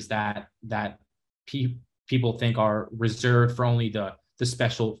capabilities that people think are reserved for only the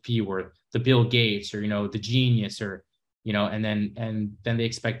special few, or the Bill Gates, or the genius, or and then they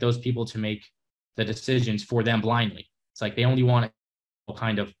expect those people to make the decisions for them blindly. It's like they only want to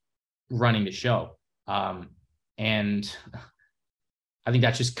kind of running the show, and I think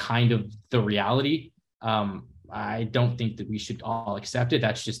that's just kind of the reality. I don't think that we should all accept it.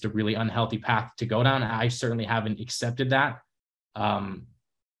 That's just a really unhealthy path to go down. I certainly haven't accepted that.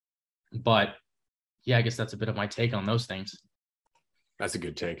 But yeah, I guess that's a bit of my take on those things. That's a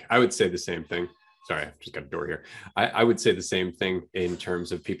good take. I would say the same thing. Sorry, I've just got a door here. I would say the same thing in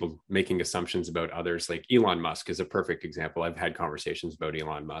terms of people making assumptions about others. Like, Elon Musk is a perfect example. I've had conversations about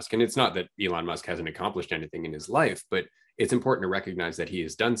Elon Musk, and it's not that Elon Musk hasn't accomplished anything in his life, but it's important to recognize that he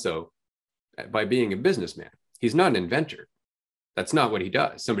has done so by being a businessman. He's not an inventor. That's not what he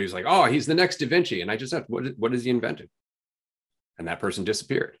does. Somebody's like, oh, he's the next Da Vinci. And I just said, what has he invented? And that person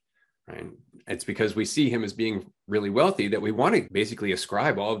disappeared, right? It's because we see him as being really wealthy that we want to basically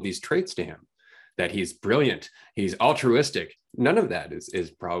ascribe all of these traits to him, that he's brilliant, he's altruistic. None of that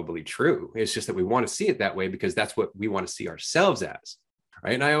is probably true. It's just that we want to see it that way because that's what we want to see ourselves as,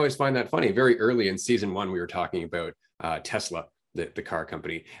 right? And I always find that funny. Very early in season 1, we were talking about Tesla, the car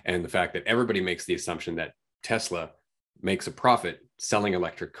company, and the fact that everybody makes the assumption that Tesla makes a profit selling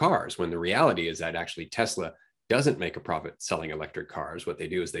electric cars, when the reality is that actually Tesla doesn't make a profit selling electric cars. What they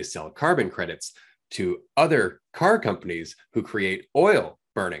do is they sell carbon credits to other car companies who create oil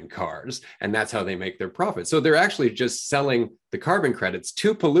burning cars, and that's how they make their profit. So they're actually just selling the carbon credits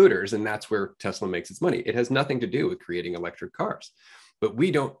to polluters, and that's where Tesla makes its money. It has nothing to do with creating electric cars. But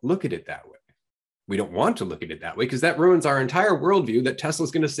we don't look at it that way. We don't want to look at it that way because that ruins our entire worldview that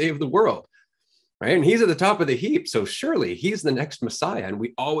Tesla's going to save the world, right? And he's at the top of the heap, so surely he's the next Messiah, and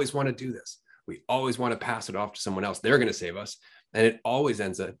we always want to do this. We always want to pass it off to someone else. They're going to save us, and it always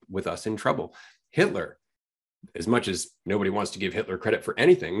ends up with us in trouble. Hitler, as much as nobody wants to give Hitler credit for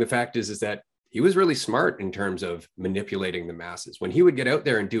anything, the fact is that he was really smart in terms of manipulating the masses. When he would get out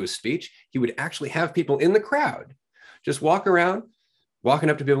there and do a speech, he would actually have people in the crowd just walk around, walking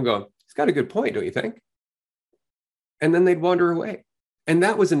up to people and go, he's got a good point, don't you think? And then they'd wander away. And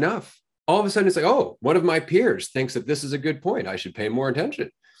that was enough. All of a sudden, it's like, oh, one of my peers thinks that this is a good point. I should pay more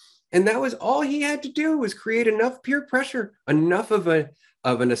attention. And that was all he had to do, was create enough peer pressure, enough of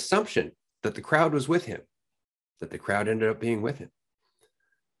an assumption that the crowd was with him, that the crowd ended up being with him,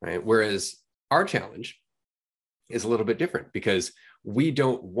 right? Whereas our challenge is a little bit different because we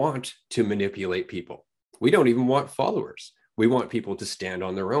don't want to manipulate people. We don't even want followers. We want people to stand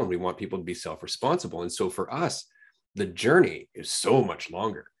on their own. We want people to be self-responsible. And so for us, the journey is so much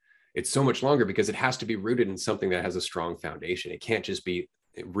longer. It's so much longer because it has to be rooted in something that has a strong foundation. It can't just be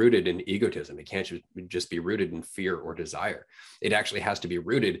rooted in egotism. It can't just be rooted in fear or desire. It actually has to be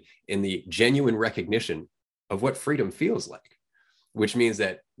rooted in the genuine recognition of what freedom feels like, which means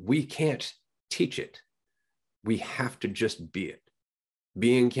that we can't teach it. We have to just be it.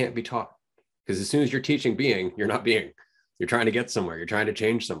 Being can't be taught, because as soon as you're teaching being, you're not being. You're trying to get somewhere. You're trying to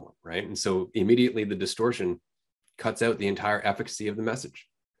change someone, right? And so immediately the distortion cuts out the entire efficacy of the message.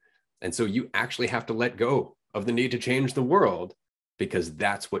 And so you actually have to let go of the need to change the world, because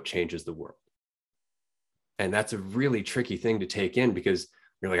that's what changes the world. And that's a really tricky thing to take in, because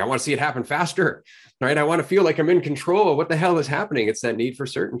you're like, I want to see it happen faster, right? I want to feel like I'm in control of what the hell is happening. It's that need for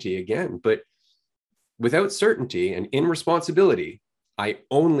certainty again. But without certainty and in responsibility, I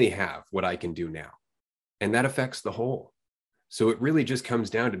only have what I can do now. And that affects the whole. So it really just comes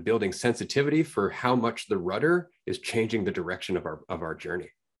down to building sensitivity for how much the rudder is changing the direction of our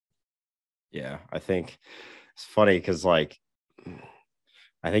journey. Yeah, I think it's funny because, like,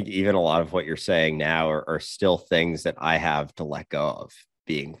 I think even a lot of what you're saying now are still things that I have to let go of,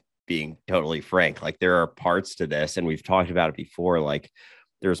 being totally frank. Like, there are parts to this, and we've talked about it before. Like,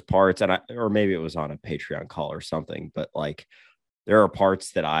 there's parts, or maybe it was on a Patreon call or something, but like, there are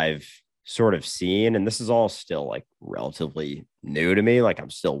parts that I've sort of seen, and this is all still like relatively new to me. Like, I'm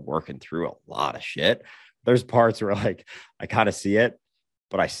still working through a lot of shit. There's parts where, like, I kind of see it,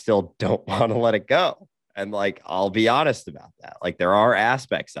 but I still don't want to let it go. And like, I'll be honest about that. Like, there are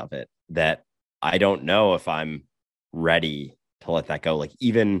aspects of it that I don't know if I'm ready to let that go. Like,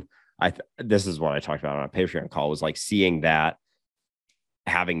 even this is what I talked about on a Patreon call, was like seeing that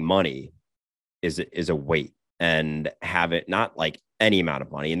having money is a weight, and have it not like any amount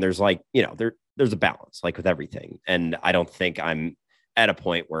of money. And there's like, there's a balance, like with everything. And I don't think I'm at a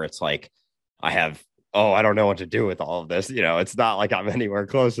point where it's like, I don't know what to do with all of this. It's not like I'm anywhere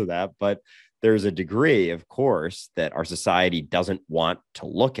close to that, but there's a degree, of course, that our society doesn't want to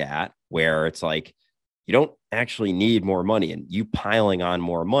look at, where it's like, you don't actually need more money, and you piling on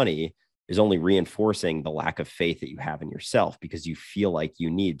more money is only reinforcing the lack of faith that you have in yourself, because you feel like you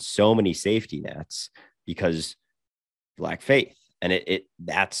need so many safety nets because you lack faith. And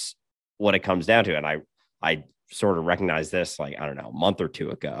that's what it comes down to. And I sort of recognized this, like, I don't know, a month or two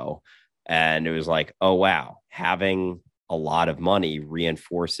ago. And it was like, oh, wow, having a lot of money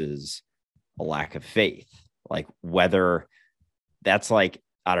reinforces a lack of faith. Like, whether that's like,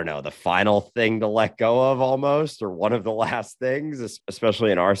 I don't know, the final thing to let go of almost, or one of the last things,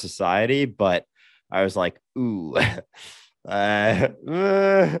 especially in our society. But I was like, ooh, I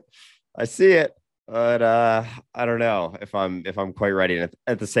see it, but I don't know if I'm quite ready. And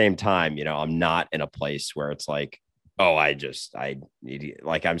at the same time, I'm not in a place where it's like, oh, I need,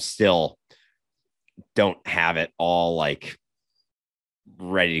 like, I'm still don't have it all like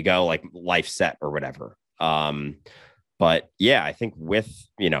ready to go, like life set or whatever. But yeah, I think with,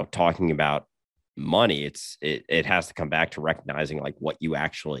 talking about money, it has to come back to recognizing like what you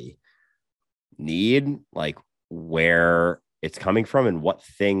actually need, like where it's coming from and what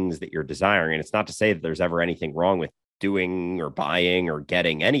things that you're desiring. And it's not to say that there's ever anything wrong with doing or buying or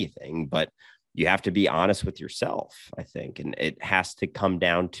getting anything, but you have to be honest with yourself, I think. And it has to come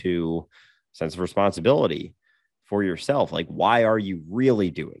down to a sense of responsibility for yourself. Like, why are you really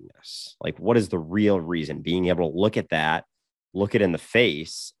doing this? Like, what is the real reason? Being able to look at that, look it in the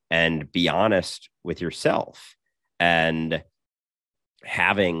face, and be honest with yourself. And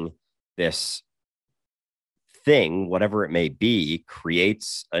having this thing, whatever it may be,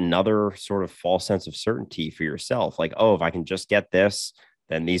 creates another sort of false sense of certainty for yourself. Like, oh, if I can just get this,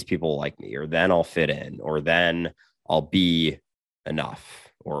 then these people like me, or then I'll fit in, or then I'll be enough,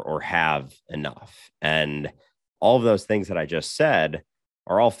 or have enough. And all of those things that I just said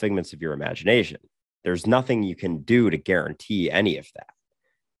are all figments of your imagination. There's nothing you can do to guarantee any of that.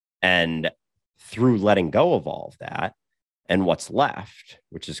 And through letting go of all of that and what's left,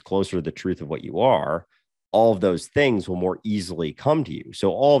 which is closer to the truth of what you are, all of those things will more easily come to you.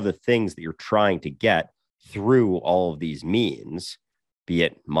 So all of the things that you're trying to get through all of these means, be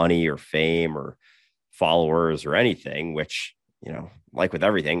it money or fame or followers or anything, which, you know, like with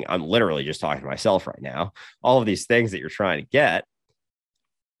everything, I'm literally just talking to myself right now. All of these things that you're trying to get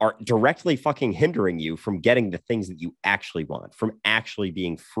are directly fucking hindering you from getting the things that you actually want, from actually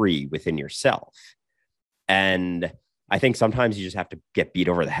being free within yourself. And I think sometimes you just have to get beat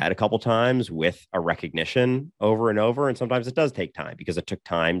over the head a couple times with a recognition over and over. And sometimes it does take time because it took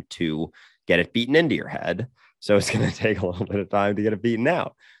time to get it beaten into your head. So it's going to take a little bit of time to get it beaten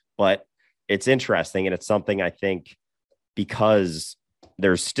out. But it's interesting. And it's something I think, because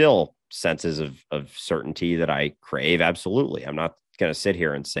there's still senses of certainty that I crave. Absolutely. I'm not going to sit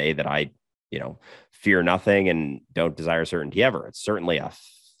here and say that I, fear nothing and don't desire certainty ever. It's certainly a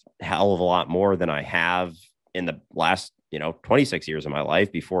hell of a lot more than I have in the last, 26 years of my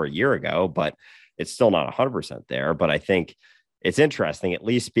life before a year ago, but it's still not 100% there. But I think it's interesting, at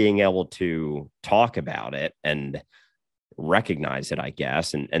least being able to talk about it and recognize it, I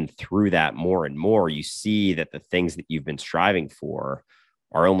guess. And through that more and more, you see that the things that you've been striving for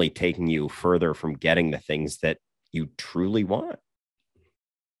are only taking you further from getting the things that you truly want.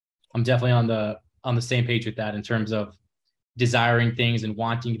 I'm definitely on the same page with that in terms of desiring things and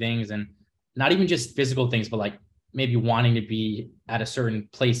wanting things, and not even just physical things, but like maybe wanting to be at a certain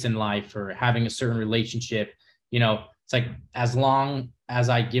place in life or having a certain relationship. It's like, as long as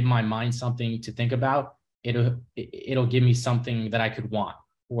I give my mind something to think about, it'll give me something that I could want,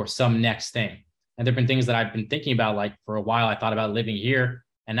 or some next thing. And there've been things that I've been thinking about, like for a while I thought about living here,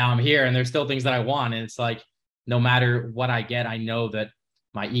 and now I'm here and there's still things that I want. And it's like, no matter what I get, I know that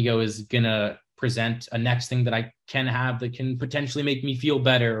my ego is gonna present a next thing that I can have that can potentially make me feel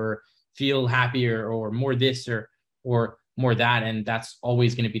better or feel happier or more this or more that. And that's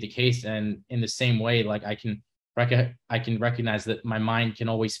always going to be the case. And in the same way, like I can recognize that my mind can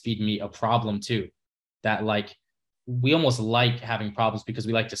always feed me a problem too. That like, we almost like having problems because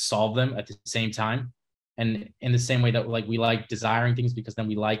we like to solve them at the same time. And in the same way that like we like desiring things because then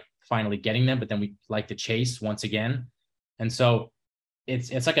we like finally getting them, but then we like to chase once again. And so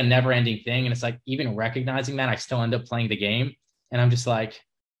it's like a never ending thing. And it's like, even recognizing that, I still end up playing the game. And I'm just like,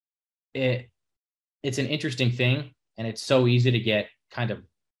 it's an interesting thing. And it's so easy to get kind of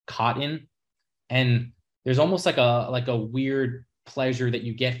caught in. And there's almost like a weird pleasure that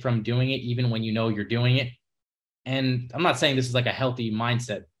you get from doing it, even when you know you're doing it. And I'm not saying this is like a healthy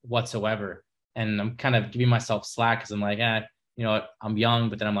mindset whatsoever. And I'm kind of giving myself slack because I'm like, I'm young,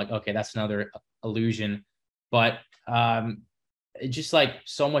 but then I'm like, okay, that's another illusion. But it's just like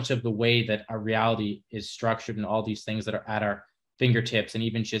so much of the way that our reality is structured and all these things that are at our fingertips, and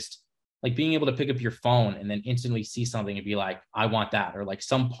even just like being able to pick up your phone and then instantly see something and be like, I want that. Or like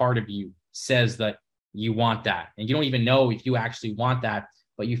some part of you says that you want that. And you don't even know if you actually want that,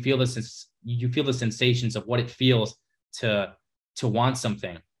 but you feel the sensations of what it feels to want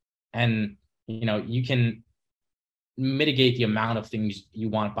something. And, you can mitigate the amount of things you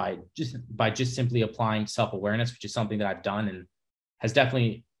want by just simply applying self-awareness, which is something that I've done and has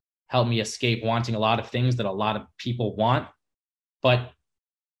definitely helped me escape wanting a lot of things that a lot of people want. But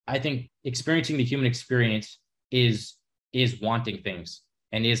I think experiencing the human experience is wanting things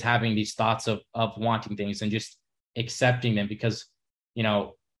and is having these thoughts of wanting things and just accepting them. Because,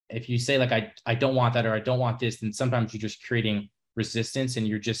 if you say like, I don't want that, or I don't want this, then sometimes you're just creating resistance and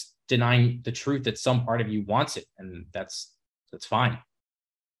you're just denying the truth that some part of you wants it. And that's fine.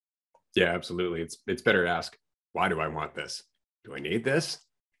 Yeah, absolutely. It's better to ask, why do I want this? Do I need this?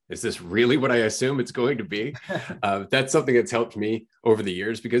 Is this really what I assume it's going to be? That's something that's helped me over the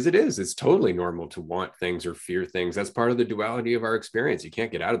years, because it's totally normal to want things or fear things. That's part of the duality of our experience. You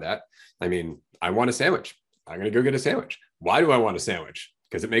can't get out of that. I mean, I want a sandwich. I'm going to go get a sandwich. Why do I want a sandwich?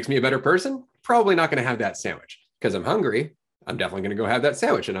 Because it makes me a better person? Probably not going to have that sandwich. Because I'm hungry, I'm definitely going to go have that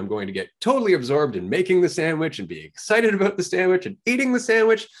sandwich, and I'm going to get totally absorbed in making the sandwich and be excited about the sandwich and eating the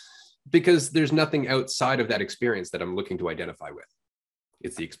sandwich, because there's nothing outside of that experience that I'm looking to identify with.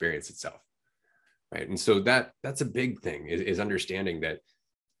 It's the experience itself, right? And so that's a big thing, is understanding that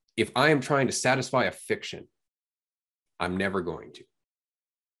if I am trying to satisfy a fiction, I'm never going to.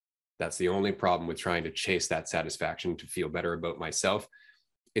 That's the only problem with trying to chase that satisfaction to feel better about myself.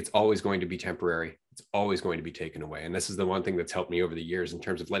 It's always going to be temporary. It's always going to be taken away. And this is the one thing that's helped me over the years in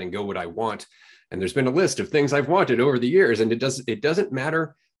terms of letting go what I want. And there's been a list of things I've wanted over the years, and it doesn't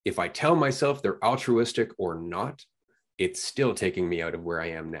matter if I tell myself they're altruistic or not. It's still taking me out of where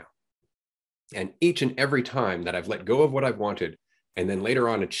I am now. And each and every time that I've let go of what I've wanted, and then later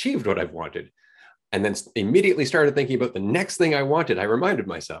on achieved what I've wanted, and then immediately started thinking about the next thing I wanted, I reminded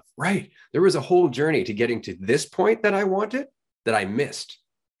myself, right, there was a whole journey to getting to this point that I wanted that I missed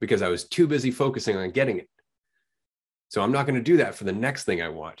because I was too busy focusing on getting it. So I'm not going to do that for the next thing I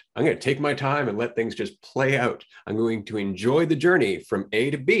want. I'm going to take my time and let things just play out. I'm going to enjoy the journey from A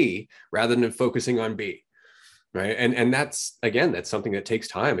to B rather than focusing on B. Right. And that's, again, that's something that takes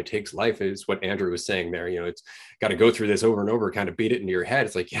time. It takes life, is what Andrew was saying there. It's got to go through this over and over, kind of beat it into your head.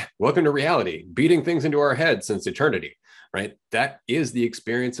 It's like, yeah, welcome to reality, beating things into our head since eternity. Right. That is the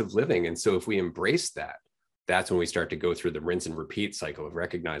experience of living. And so if we embrace that, that's when we start to go through the rinse and repeat cycle of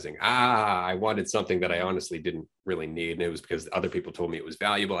recognizing, I wanted something that I honestly didn't really need. And it was because other people told me it was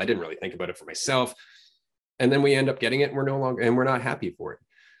valuable. I didn't really think about it for myself. And then we end up getting it, and we're not happy for it.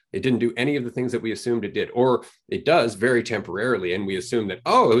 It didn't do any of the things that we assumed it did, or it does very temporarily. And we assume that,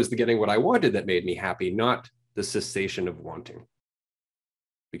 it was the getting what I wanted that made me happy, not the cessation of wanting,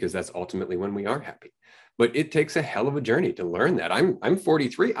 because that's ultimately when we are happy. But it takes a hell of a journey to learn that. I'm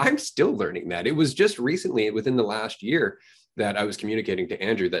 43. I'm still learning that. It was just recently, within the last year, that I was communicating to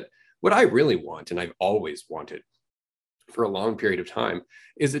Andrew that what I really want, and I've always wanted for a long period of time,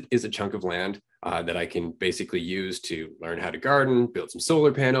 is a chunk of land that I can basically use to learn how to garden, build some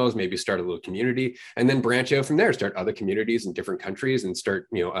solar panels, maybe start a little community, and then branch out from there, start other communities in different countries, and start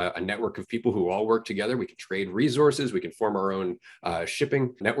a network of people who all work together. We can trade resources. We can form our own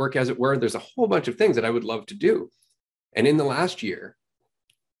shipping network, as it were. There's a whole bunch of things that I would love to do. And in the last year,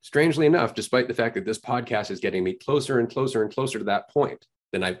 strangely enough, despite the fact that this podcast is getting me closer and closer and closer to that point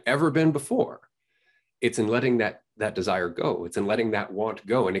than I've ever been before, it's in letting that desire go. It's in letting that want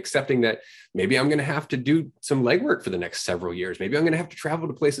go, and accepting that maybe I'm going to have to do some legwork for the next several years. Maybe I'm going to have to travel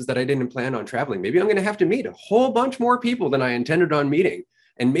to places that I didn't plan on traveling. Maybe I'm going to have to meet a whole bunch more people than I intended on meeting.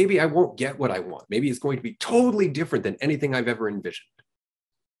 And maybe I won't get what I want. Maybe it's going to be totally different than anything I've ever envisioned.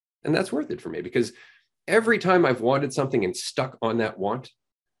 And that's worth it for me, because every time I've wanted something and stuck on that want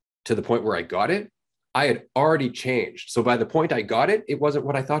to the point where I got it, I had already changed. So by the point I got it, it wasn't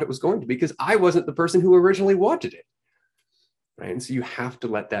what I thought it was going to be, because I wasn't the person who originally wanted it. Right? And so you have to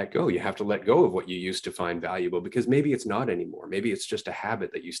let that go. You have to let go of what you used to find valuable, because maybe it's not anymore. Maybe it's just a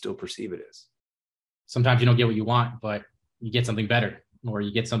habit that you still perceive it as. Sometimes you don't get what you want, but you get something better, or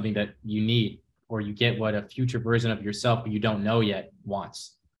you get something that you need, or you get what a future version of yourself who you don't know yet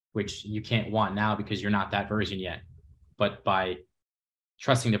wants, which you can't want now because you're not that version yet. But by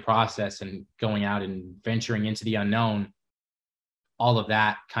trusting the process and going out and venturing into the unknown, all of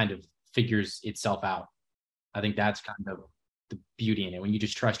that kind of figures itself out. I think that's kind of the beauty in it. When you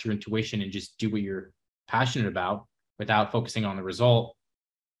just trust your intuition and just do what you're passionate about without focusing on the result,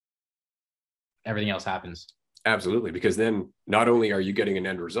 everything else happens. Absolutely. Because then not only are you getting an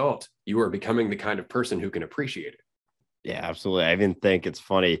end result, you are becoming the kind of person who can appreciate it. Yeah, absolutely. I even think it's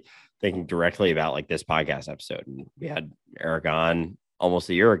funny thinking directly about like this podcast episode. And we had Eric on almost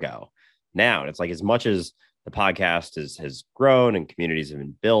a year ago now. And it's like, as much as the podcast has grown and communities have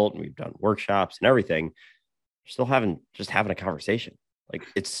been built and we've done workshops and everything, we're still having a conversation. Like,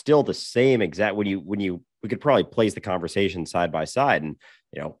 it's still the same exact, we could probably place the conversation side by side, and,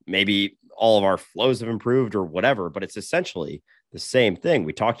 maybe all of our flows have improved or whatever, but it's essentially the same thing.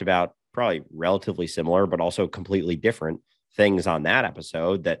 We talked about probably relatively similar, but also completely different things on that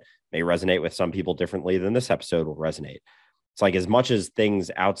episode that may resonate with some people differently than this episode will resonate. It's like, as much as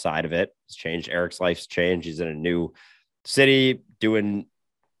things outside of it has changed, Eric's life's changed. He's in a new city doing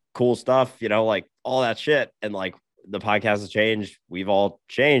cool stuff, like all that shit. And like, the podcast has changed. We've all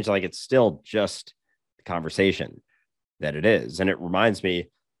changed. Like, it's still just the conversation that it is. And it reminds me,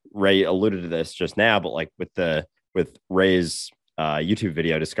 Ray alluded to this just now, but like with Ray's YouTube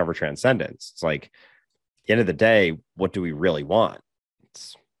video, Discover Transcendence. It's like, at the end of the day, what do we really want?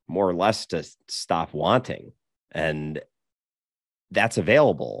 It's more or less to stop wanting. And that's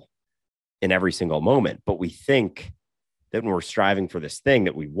available in every single moment. But we think that when we're striving for this thing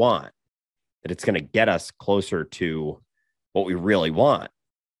that we want, that it's going to get us closer to what we really want,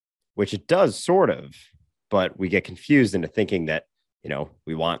 which it does sort of, but we get confused into thinking that,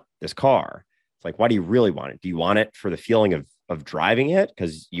 we want this car. It's like, why do you really want it? Do you want it for the feeling of driving it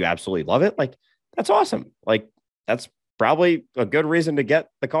because you absolutely love it? Like, that's awesome. Like, that's probably a good reason to get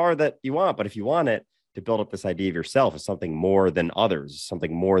the car that you want. But if you want it to build up this idea of yourself as something more than others,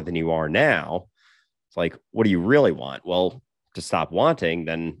 something more than you are now, it's like, what do you really want? Well, to stop wanting,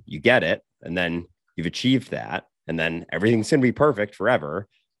 then you get it. And then you've achieved that. And then everything's going to be perfect forever.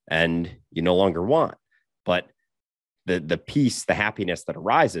 And you no longer want. But the peace, the happiness that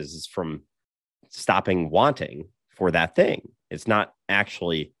arises is from stopping wanting for that thing. It's not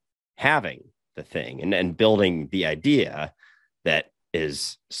actually having the thing and building the idea that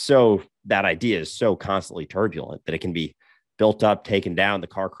idea is so constantly turbulent that it can be built up, taken down, the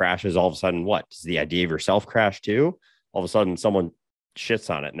car crashes. All of a sudden, what? Does the idea of yourself crash too? All of a sudden, someone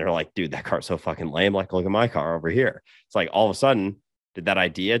shits on it and they're like, dude, that car's so fucking lame. Like, look at my car over here. It's like, all of a sudden, did that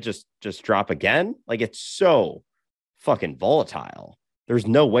idea just drop again? Like, it's so fucking volatile. There's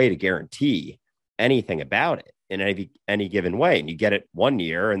no way to guarantee anything about it in any given way. And you get it one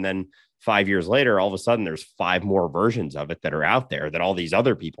year, and then 5 years later, all of a sudden there's 5 more versions of it that are out there that all these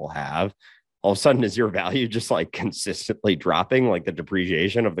other people have. All of a sudden, is your value just like consistently dropping, like the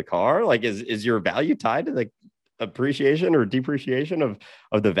depreciation of the car? Like, is your value tied to the appreciation or depreciation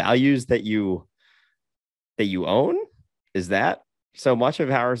of the values that you own? Is that so much of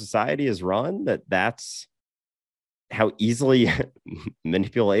how our society is run, that's how easily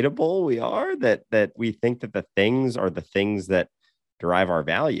manipulatable we are, that we think that the things are the things that derive our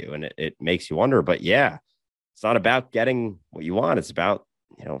value? And it makes you wonder. But yeah, it's not about getting what you want. It's about,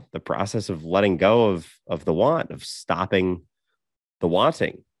 the process of letting go of the want, of stopping the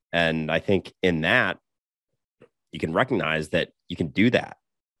wanting. And I think in that, you can recognize that you can do that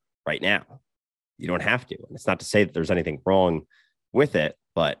right now. You don't have to. And it's not to say that there's anything wrong with it,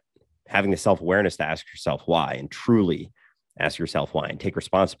 but having the self-awareness to ask yourself why, and truly ask yourself why, and take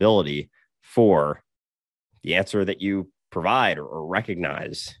responsibility for the answer that you provide or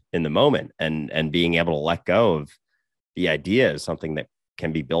recognize in the moment, and being able to let go of the idea is something that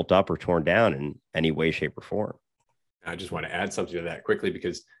can be built up or torn down in any way, shape, or form. I just want to add something to that quickly,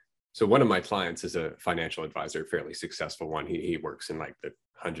 because so one of my clients is a financial advisor, a fairly successful one. He works in like the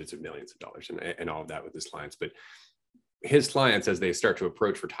hundreds of millions of dollars and all of that with his clients. But his clients, as they start to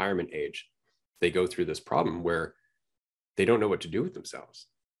approach retirement age, they go through this problem where they don't know what to do with themselves.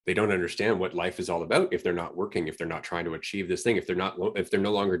 They don't understand what life is all about if they're not working, if they're not trying to achieve this thing, if they're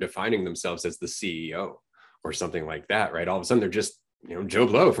no longer defining themselves as the CEO or something like that, right? All of a sudden they're just, Joe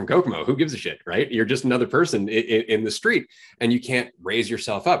Blow from Kokomo. Who gives a shit, right? You're just another person in the street, and you can't raise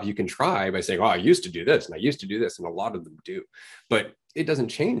yourself up. You can try by saying, oh, I used to do this and I used to do this. And a lot of them do, but it doesn't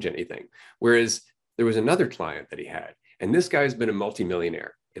change anything. Whereas there was another client that he had, and this guy's been a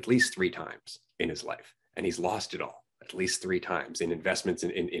multimillionaire at least 3 times in his life. And he's lost it all at least 3 times in investments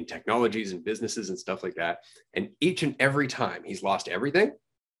in technologies and businesses and stuff like that. And each and every time he's lost everything,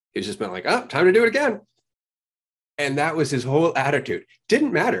 he's just been like, oh, time to do it again. And that was his whole attitude.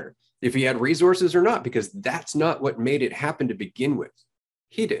 Didn't matter if he had resources or not, because that's not what made it happen to begin with.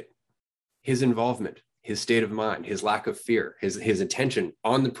 He did. His involvement, his state of mind, his lack of fear, his attention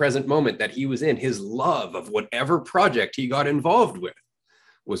on the present moment that he was in, his love of whatever project he got involved with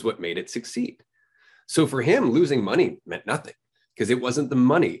was what made it succeed. So for him, losing money meant nothing, because it wasn't the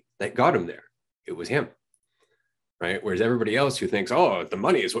money that got him there. It was him, right? Whereas everybody else who thinks, oh, the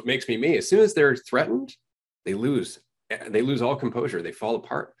money is what makes me me, as soon as they're threatened, they lose all composure. They fall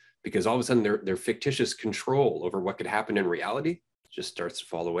apart, because all of a sudden their fictitious control over what could happen in reality just starts to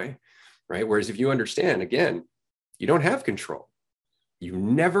fall away, right? Whereas if you understand, again, you don't have control. You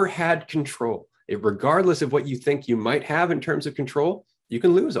never had control. Regardless of what you think you might have in terms of control, you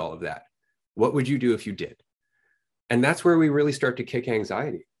can lose all of that. What would you do if you did? And that's where we really start to kick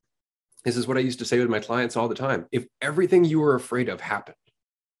anxiety. This is what I used to say with my clients all the time. If everything you were afraid of happened,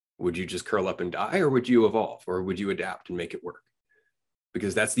 would you just curl up and die, or would you evolve, or would you adapt and make it work?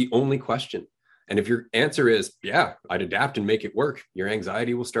 Because that's the only question. And if your answer is, yeah, I'd adapt and make it work, your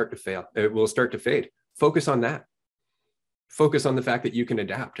anxiety will start to fail. It will start to fade. Focus on that. Focus on the fact that you can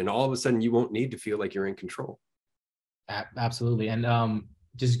adapt, and all of a sudden you won't need to feel like you're in control. Absolutely. And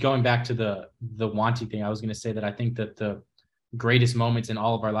just going back to the wanting thing, I was going to say that I think that the greatest moments in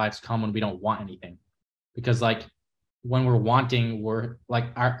all of our lives come when we don't want anything, because like when we're wanting, we're like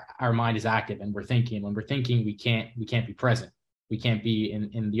our mind is active and we're thinking. When we're thinking, we can't be present. We can't be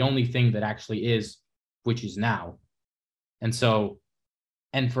in the only thing that actually is, which is now. And so,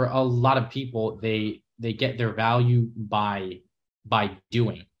 and for a lot of people, they get their value by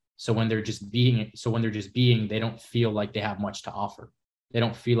doing. So when they're just being, they don't feel like they have much to offer. They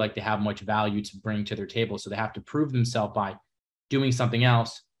don't feel like they have much value to bring to their table. So they have to prove themselves by doing something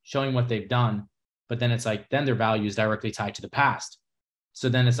else, showing what they've done. But then it's like, then their value is directly tied to the past. So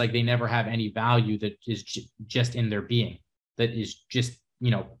then it's like they never have any value that is just in their being, that is just,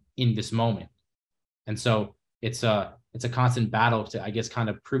 in this moment. And so it's a constant battle to, I guess, kind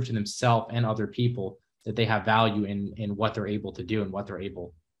of prove to themselves and other people that they have value in what they're able to do and what they're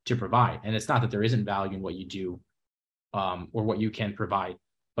able to provide. And it's not that there isn't value in what you do, or what you can provide,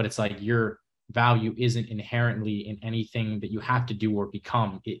 but it's like your value isn't inherently in anything that you have to do or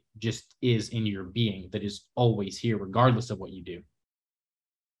become. It just is in your being that is always here, regardless of what you do.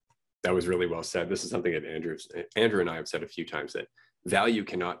 That was really well said. This is something that Andrew and I have said a few times, that value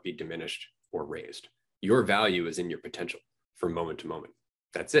cannot be diminished or raised. Your value is in your potential from moment to moment.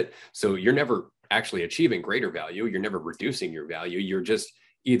 That's it. So you're never actually achieving greater value. You're never reducing your value. You're just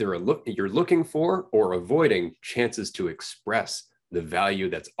either you're looking for or avoiding chances to express the value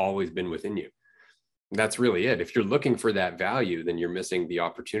that's always been within you. That's really it. If you're looking for that value, then you're missing the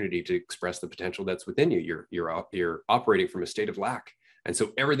opportunity to express the potential that's within you. You're operating from a state of lack. And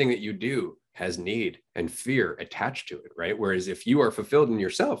so everything that you do has need and fear attached to it, right? Whereas if you are fulfilled in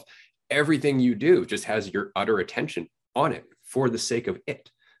yourself, everything you do just has your utter attention on it for the sake of it.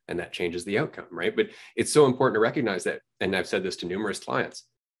 And that changes the outcome, right? But it's so important to recognize that, and I've said this to numerous clients,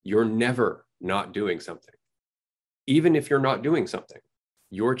 you're never not doing something. Even if you're not doing something,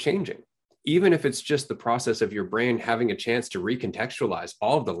 you're changing. Even if it's just the process of your brain having a chance to recontextualize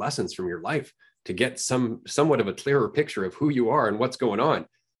all of the lessons from your life to get somewhat of a clearer picture of who you are and what's going on,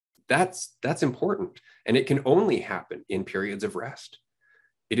 that's important. And it can only happen in periods of rest.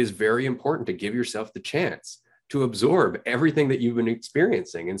 It is very important to give yourself the chance to absorb everything that you've been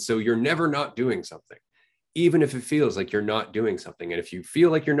experiencing. And so you're never not doing something, even if it feels like you're not doing something. And if you feel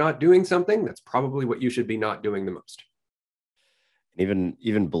like you're not doing something, that's probably what you should be not doing the most.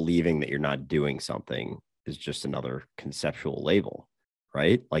 Even believing that you're not doing something is just another conceptual label,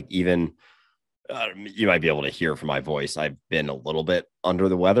 right? Like even you might be able to hear from my voice, I've been a little bit under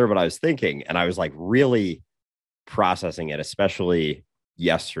the weather, but I was thinking, and I was like really processing it, especially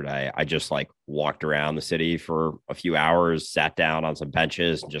yesterday. I just like walked around the city for a few hours, sat down on some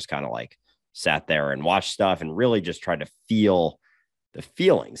benches and just kind of like sat there and watched stuff and really just tried to feel the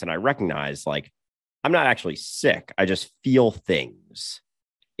feelings. And I recognized like, I'm not actually sick. I just feel things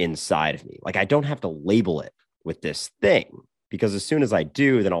inside of me. Like I don't have to label it with this thing, because as soon as I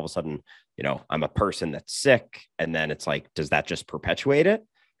do, then all of a sudden, I'm a person that's sick. And then it's like, does that just perpetuate it?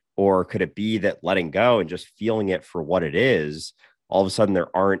 Or could it be that letting go and just feeling it for what it is, all of a sudden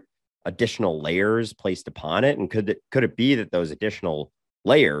there aren't additional layers placed upon it? And could it be that those additional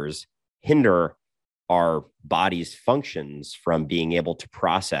layers hinder our body's functions from being able to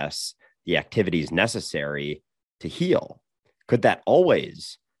process the activities necessary to heal? Could that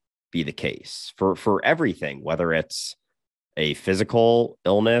always be the case for everything, whether it's a physical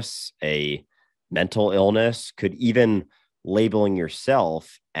illness, a mental illness? Could even labeling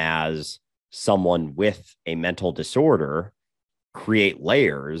yourself as someone with a mental disorder create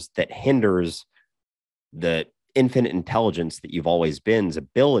layers that hinders the infinite intelligence that you've always been's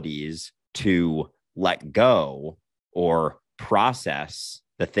abilities to let go or process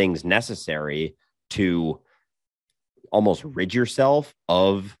the things necessary to almost rid yourself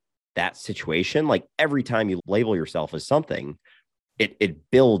of that situation? Like every time you label yourself as something,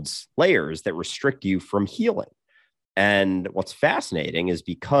 it builds layers that restrict you from healing. And what's fascinating is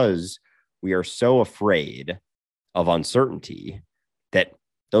because we are so afraid of uncertainty that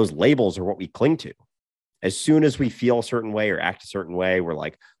those labels are what we cling to. As soon as we feel a certain way or act a certain way, we're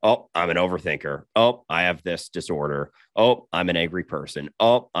like, oh, I'm an overthinker. Oh, I have this disorder. Oh, I'm an angry person.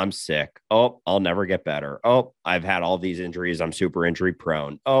 Oh, I'm sick. Oh, I'll never get better. Oh, I've had all these injuries. I'm super injury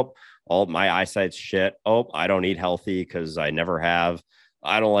prone. Oh, all my eyesight's shit. Oh, I don't eat healthy because I never have.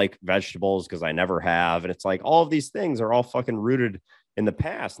 I don't like vegetables because I never have. And it's like all of these things are all fucking rooted in the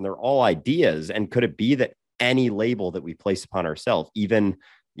past, and they're all ideas. And could it be that any label that we place upon ourselves, even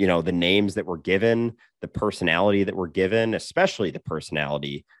the names that we're given, the personality that we're given, especially the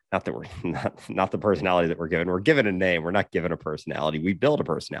personality, not that we're not the personality that we're given a name. We're not given a personality. We build a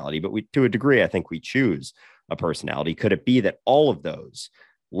personality, but to a degree, I think we choose a personality. Could it be that all of those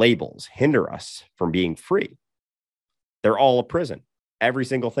labels hinder us from being free? They're all a prison. Every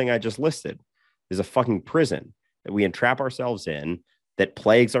single thing I just listed is a fucking prison. that we entrap ourselves in that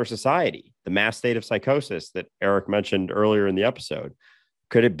plagues our society, the mass state of psychosis that Eric mentioned earlier in the episode?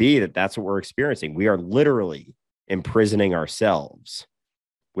 Could it be that that's what we're experiencing? We are literally imprisoning ourselves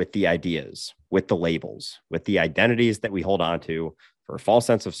with the ideas, with the labels, with the identities that we hold on to for a false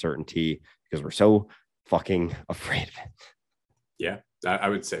sense of certainty because we're so fucking afraid of it. Yeah, I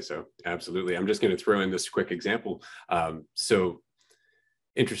would say so. Absolutely. I'm just going to throw in this quick example. So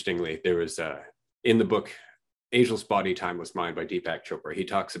interestingly, there was in the book, Ageless Body, Timeless Mind by Deepak Chopra, he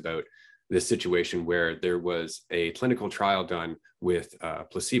talks about this situation where there was a clinical trial done with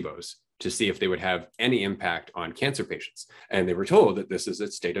placebos to see if they would have any impact on cancer patients. And they were told that this is a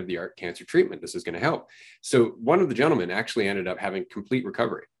state-of-the-art cancer treatment. This is going to help. So one of the gentlemen actually ended up having complete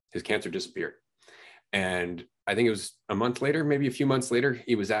recovery. His cancer disappeared. And I think it was a month later, maybe a few months later,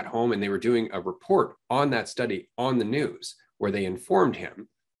 he was at home and they were doing a report on that study on the news where they informed him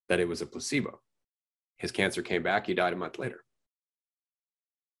that it was a placebo. His cancer came back. He died a month later.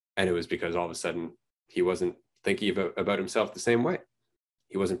 And it was because all of a sudden he wasn't thinking about himself the same way.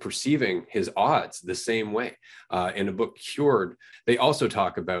 He wasn't perceiving his odds the same way. In the book Cured, they also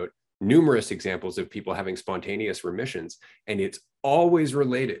talk about numerous examples of people having spontaneous remissions, and it's always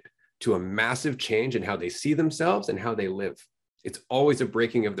related to a massive change in how they see themselves and how they live. It's always a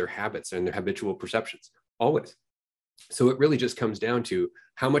breaking of their habits and their habitual perceptions, always. So it really just comes down to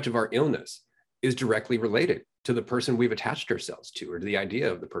how much of our illness is directly related to the person we've attached ourselves to, or to the idea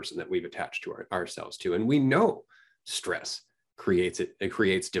of the person that we've attached to ourselves to. And we know stress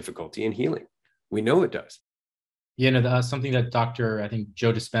creates difficulty in healing. We know it does. Something that I think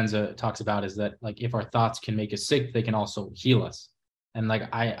Joe Dispenza talks about is that like if our thoughts can make us sick, they can also heal us. And like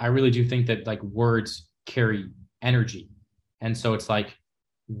I really do think that like words carry energy. And so it's like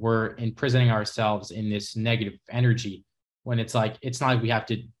we're imprisoning ourselves in this negative energy when it's like it's not like we have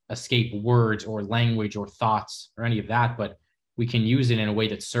to escape words or language or thoughts or any of that, but we can use it in a way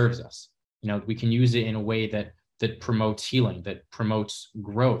that serves us. We can use it in a way that promotes healing, that promotes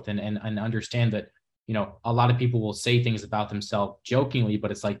growth, and understand that, a lot of people will say things about themselves jokingly,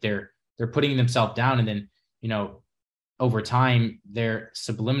 but it's like they're putting themselves down. And then, over time, they're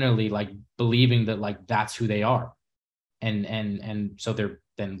subliminally like believing that like that's who they are. And so they're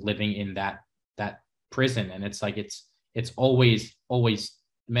then living in that prison. And it's like, it's always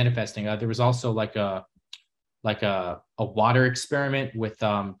manifesting. There was also like a water experiment with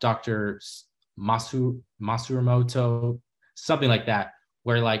Dr. Masumoto, something like that,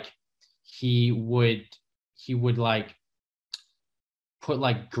 where like he would like put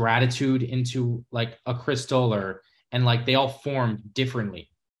like gratitude into like a crystal and like they all formed differently.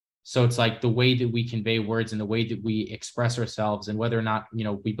 So it's like the way that we convey words and the way that we express ourselves and whether or not,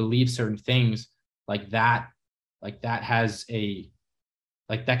 we believe certain things like that has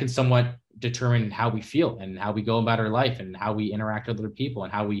that can somewhat determine how we feel and how we go about our life and how we interact with other people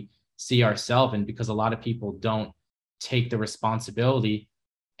and how we see ourselves. And because a lot of people don't take the responsibility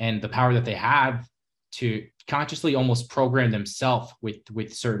and the power that they have to consciously almost program themselves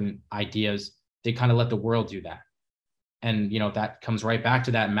with certain ideas, they kind of let the world do that. And, that comes right back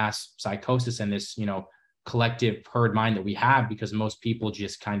to that mass psychosis and this, collective herd mind that we have because most people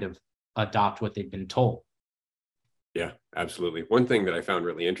just kind of adopt what they've been told. Yeah, absolutely. One thing that I found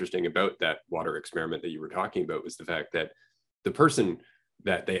really interesting about that water experiment that you were talking about was the fact that the person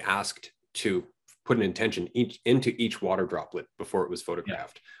that they asked to put an intention into each water droplet before it was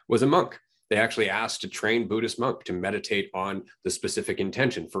photographed was a monk. They actually asked a trained Buddhist monk to meditate on the specific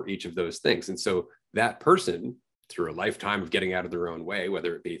intention for each of those things. And so that person, through a lifetime of getting out of their own way,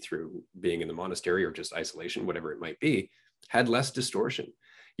 whether it be through being in the monastery or just isolation, whatever it might be, had less distortion.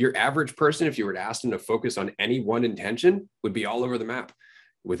 Your average person, if you were to ask them to focus on any one intention, would be all over the map.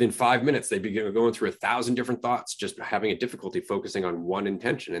 Within 5 minutes, they'd be going through 1,000 different thoughts, just having a difficulty focusing on one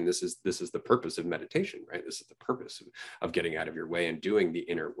intention. And this is the purpose of meditation, right? This is the purpose of getting out of your way and doing the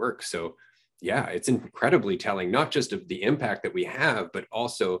inner work. So yeah, it's incredibly telling, not just of the impact that we have, but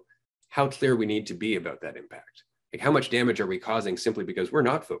also how clear we need to be about that impact. Like how much damage are we causing simply because we're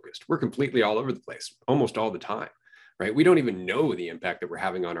not focused? We're completely all over the place, almost all the time, right? We don't even know the impact that we're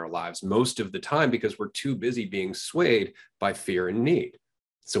having on our lives most of the time because we're too busy being swayed by fear and need.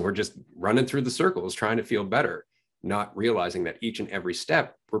 So we're just running through the circles trying to feel better, not realizing that each and every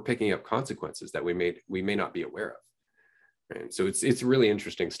step we're picking up consequences that we may not be aware of. Right? So it's a really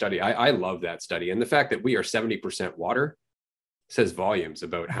interesting study. I love that study. And the fact that we are 70% water says volumes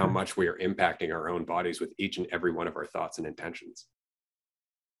about how much we are impacting our own bodies with each and every one of our thoughts and intentions.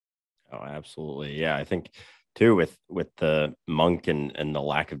 Oh, absolutely. Yeah. I think too, with the monk and the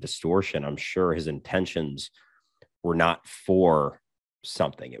lack of distortion, I'm sure his intentions were not for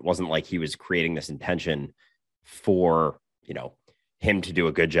something. It wasn't like he was creating this intention for, him to do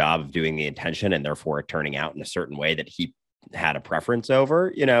a good job of doing the intention and therefore it turning out in a certain way that he had a preference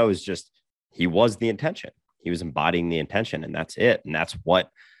over. It was just, he was the intention. He was embodying the intention, and that's it. And that's what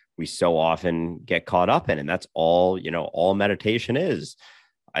we so often get caught up in. And that's all, all meditation is.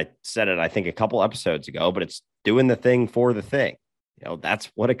 I said it, I think, a couple episodes ago, but it's doing the thing for the thing.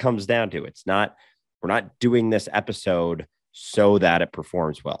 That's what it comes down to. It's not, we're not doing this episode so that it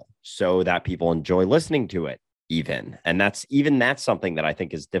performs well, so that people enjoy listening to it even. And that's something that I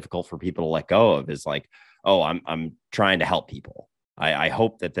think is difficult for people to let go of, is like, oh, I'm trying to help people. I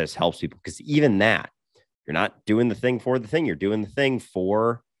hope that this helps people, because even that, you're not doing the thing for the thing. You're doing the thing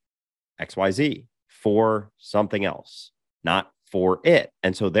for XYZ, for something else, not for it.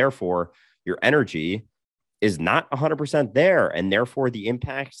 And so therefore your energy is not 100% there. And therefore the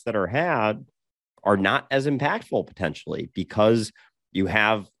impacts that are had are not as impactful potentially, because you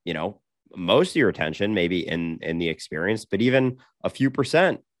have, most of your attention maybe in the experience, but even a few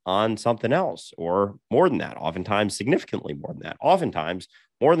percent on something else, or more than that, oftentimes significantly more than that, oftentimes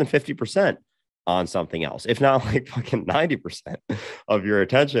more than 50% on something else, if not like fucking 90% of your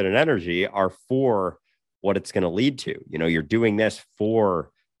attention and energy are for what it's going to lead to. You're doing this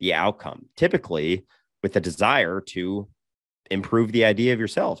for the outcome, typically with the desire to improve the idea of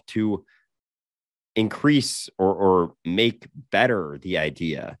yourself, to increase or make better the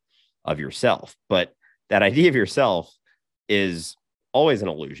idea of yourself. But that idea of yourself is always an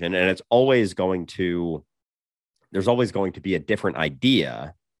illusion, and it's always going to, there's always going to be a different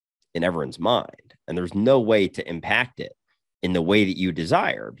idea in everyone's mind. And there's no way to impact it in the way that you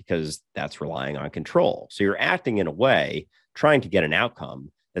desire, because that's relying on control. So you're acting in a way, trying to get an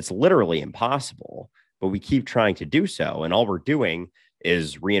outcome that's literally impossible, but we keep trying to do so. And all we're doing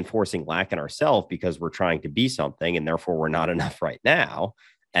is reinforcing lack in ourselves, because we're trying to be something and therefore we're not enough right now.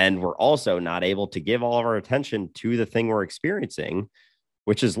 And we're also not able to give all of our attention to the thing we're experiencing,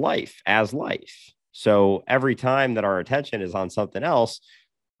 which is life as life. So every time that our attention is on something else,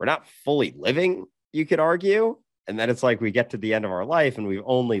 we're not fully living, you could argue. And then it's like we get to the end of our life and we've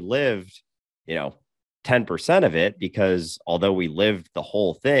only lived, 10% of it, because although we lived the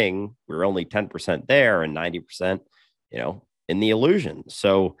whole thing, we're only 10% there and 90%, in the illusion.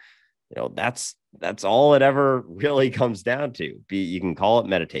 So, that's all it ever really comes down to. You can call it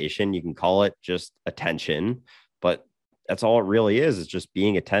meditation, you can call it just attention, but that's all it really is just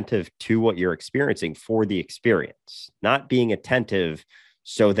being attentive to what you're experiencing for the experience, not being attentive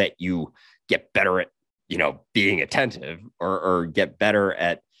so that you get better at, being attentive, or get better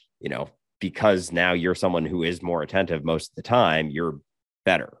at, because now you're someone who is more attentive most of the time, you're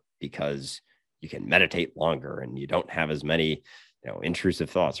better because you can meditate longer and you don't have as many, intrusive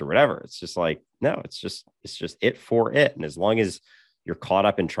thoughts or whatever. It's just like, no, it's just it for it. And as long as you're caught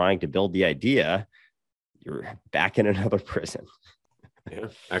up in trying to build the idea, you're back in another prison. Yeah,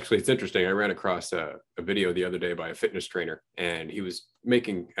 actually, it's interesting. I ran across a video the other day by a fitness trainer, and he was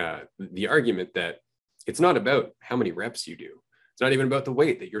making the argument that it's not about how many reps you do. It's not even about the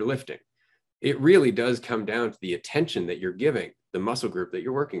weight that you're lifting. It really does come down to the attention that you're giving the muscle group that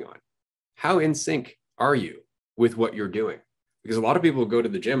you're working on. How in sync are you with what you're doing? Because a lot of people go to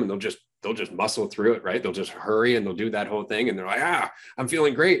the gym and they'll just muscle through it, right? They'll just hurry and they'll do that whole thing and they're like, I'm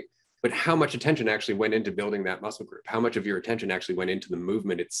feeling great. But how much attention actually went into building that muscle group? How much of your attention actually went into the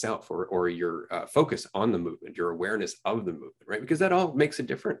movement itself, or your focus on the movement, your awareness of the movement, right? Because that all makes a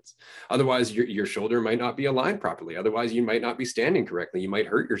difference. Otherwise, your shoulder might not be aligned properly. Otherwise, you might not be standing correctly. You might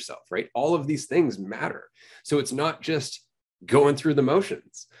hurt yourself, right? All of these things matter. So it's not just going through the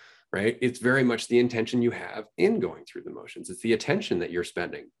motions, right? It's very much the intention you have in going through the motions. It's the attention that you're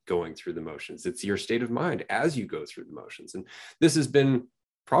spending going through the motions. It's your state of mind as you go through the motions. And this has been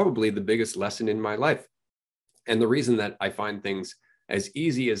probably the biggest lesson in my life. And the reason that I find things as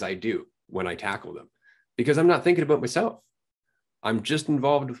easy as I do when I tackle them, because I'm not thinking about myself. I'm just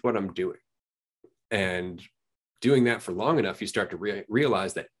involved with what I'm doing. And doing that for long enough, you start to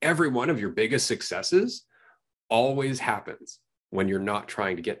realize that every one of your biggest successes always happens when you're not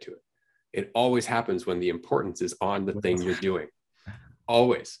trying to get to it. It always happens when the importance is on the thing you're doing.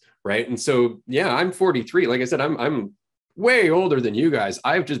 Always, right? And so, yeah, I'm 43. Like I said, I'm way older than you guys.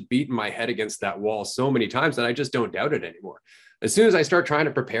 I've just beaten my head against that wall so many times that I just don't doubt it anymore. As soon as I start trying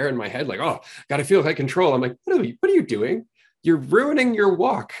to prepare in my head, like, oh, got to feel like control. I'm like, what are you doing? You're ruining your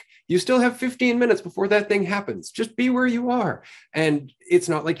walk. You still have 15 minutes before that thing happens. Just be where you are. And it's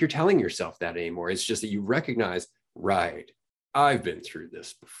not like you're telling yourself that anymore. It's just that you recognize, right, I've been through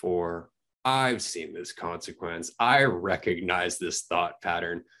this before. I've seen this consequence. I recognize this thought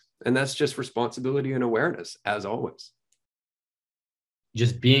pattern. And that's just responsibility and awareness, as always.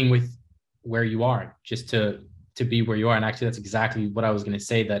 Just being with where you are, just to to be where you are. And actually, that's exactly what I was going to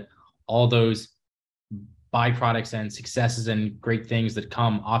say, that all those byproducts and successes and great things that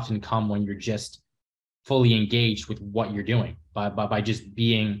often come when you're just fully engaged with what you're doing by just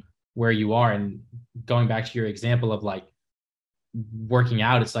being where you are. And going back to your example of like working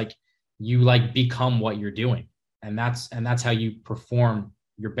out, it's like you like become what you're doing, and that's how you perform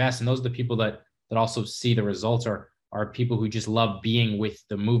your best. And those are the people that also see the results are people who just love being with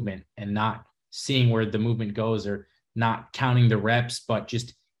the movement and not seeing where the movement goes, or not counting the reps, but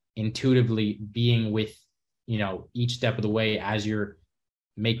just intuitively being with, you know, each step of the way as you're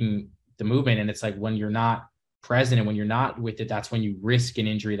making the movement. And it's like when you're not present and when you're not with it, that's when you risk an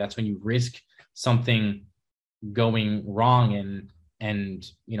injury. That's when you risk something going wrong. And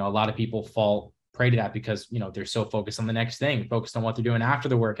you know, a lot of people fall prey to that because, you know, they're so focused on the next thing, focused on what they're doing after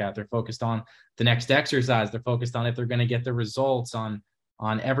the workout. They're focused on the next exercise. They're focused on if they're going to get the results,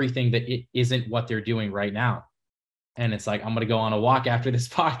 on everything that it isn't what they're doing right now. And it's like, I'm going to go on a walk after this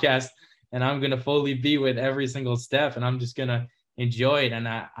podcast and I'm going to fully be with every single step, and I'm just going to enjoy it. And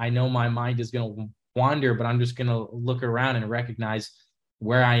I know my mind is going to wander, but I'm just going to look around and recognize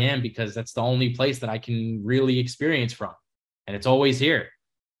where I am, because that's the only place that I can really experience from. And it's always here.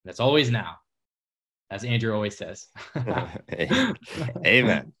 And it's always now, as Andrew always says.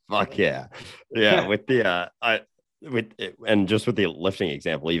 Amen. Fuck yeah. Yeah. With the, and just with the lifting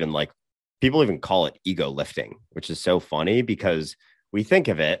example, even like people even call it ego lifting, which is so funny because we think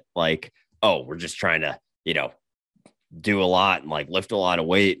of it like, oh, we're just trying to, you know, do a lot and like lift a lot of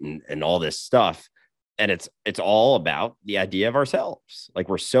weight and all this stuff. And it's all about the idea of ourselves. Like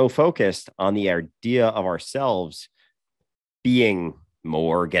we're so focused on the idea of ourselves being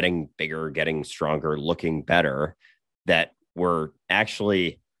more, getting bigger, getting stronger, looking better, that we're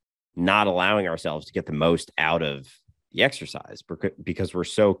actually not allowing ourselves to get the most out of the exercise, because we're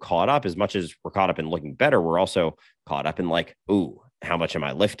so caught up. As much as we're caught up in looking better, we're also caught up in like, ooh, how much am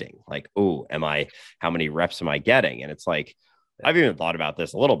I lifting? Like, ooh, how many reps am I getting? And it's like, I've even thought about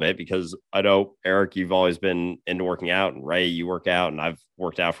this a little bit because I know, Eric, you've always been into working out, and Ray, you work out, and I've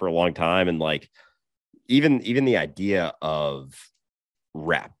worked out for a long time. And like, even the idea of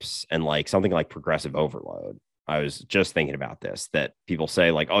reps and like something like progressive overload. I was just thinking about this, that people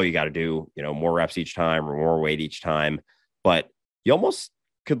say like, oh, you got to do, you know, more reps each time or more weight each time. But you almost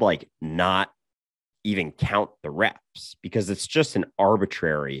could like not even count the reps because it's just an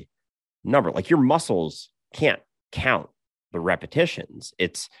arbitrary number. Like your muscles can't count the repetitions.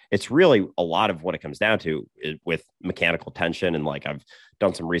 It's really a lot of what it comes down to with mechanical tension. And like, I've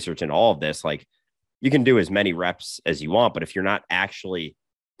done some research into all of this. Like you can do as many reps as you want, but if you're not actually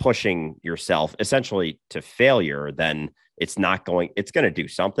pushing yourself essentially to failure, then it's going to do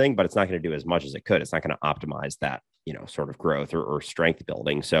something, but it's not going to do as much as it could. It's not going to optimize that, you know, sort of growth or strength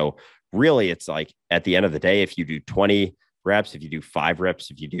building. So really it's like at the end of the day, if you do 20 reps, if you do 5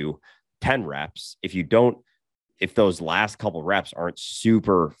 reps, if you do 10 reps, if those last couple reps aren't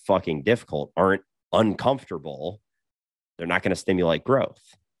super fucking difficult, aren't uncomfortable, they're not going to stimulate growth.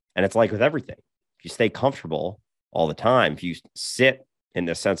 And it's like with everything. If you stay comfortable all the time, if you sit in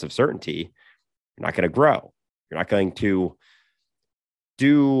this sense of certainty, you're not going to grow. You're not going to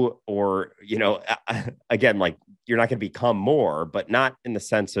do, or, you know, again, like you're not going to become more, but not in the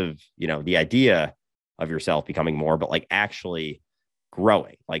sense of, you know, the idea of yourself becoming more, but like actually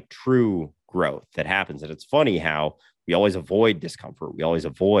growing, like true growth that happens. And it's funny how we always avoid discomfort. We always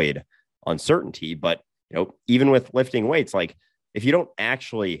avoid uncertainty. But, you know, even with lifting weights, like if you don't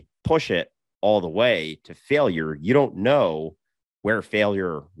actually push it all the way to failure, you don't know where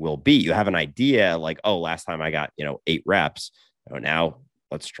failure will be. You have an idea like, oh, last time I got, you know, 8 reps. You know, now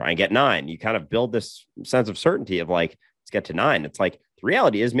let's try and get 9. You kind of build this sense of certainty of like, let's get to 9. It's like, the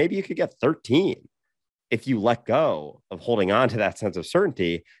reality is maybe you could get 13 if you let go of holding on to that sense of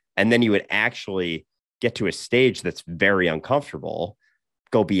certainty. And then you would actually get to a stage that's very uncomfortable,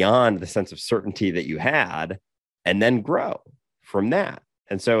 go beyond the sense of certainty that you had, and then grow from that.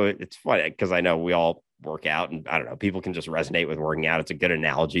 And so it's funny because I know we all work out, and I don't know, people can just resonate with working out. It's a good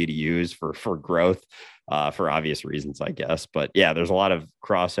analogy to use for growth, for obvious reasons, I guess. But yeah, there's a lot of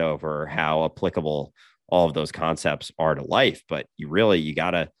crossover how applicable all of those concepts are to life. But you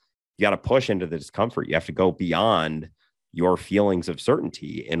gotta push into the discomfort. You have to go beyond your feelings of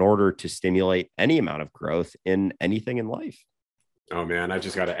certainty in order to stimulate any amount of growth in anything in life. Oh man, I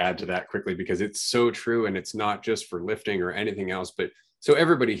just got to add to that quickly because it's so true. And it's not just for lifting or anything else, but so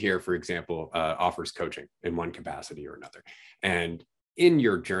everybody here, for example, offers coaching in one capacity or another. And in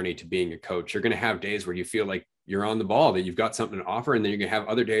your journey to being a coach, you're going to have days where you feel like you're on the ball, that you've got something to offer. And then you're going to have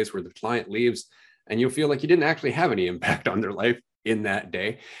other days where the client leaves and you'll feel like you didn't actually have any impact on their life in that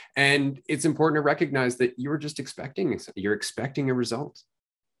day. And it's important to recognize that you're expecting a result.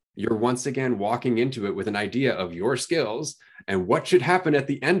 You're once again walking into it with an idea of your skills and what should happen at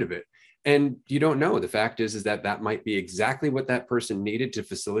the end of it. And you don't know. The fact is that that might be exactly what that person needed to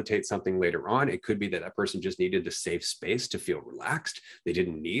facilitate something later on. It could be that that person just needed a safe space to feel relaxed. They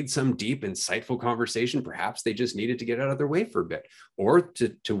didn't need some deep, insightful conversation. Perhaps they just needed to get out of their way for a bit, or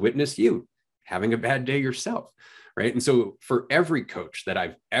to witness you having a bad day yourself, right? And so for every coach that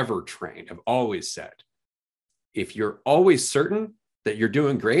I've ever trained, I've always said, if you're always certain that you're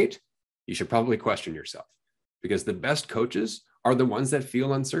doing great, you should probably question yourself, because the best coaches are the ones that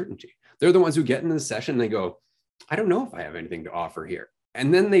feel uncertainty. They're the ones who get into the session and they go, I don't know if I have anything to offer here.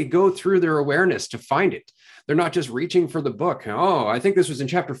 And then they go through their awareness to find it. They're not just reaching for the book. Oh, I think this was in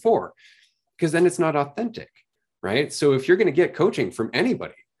chapter 4, because then it's not authentic, right? So if you're going to get coaching from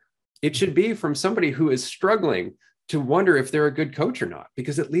anybody, it should be from somebody who is struggling to wonder if they're a good coach or not,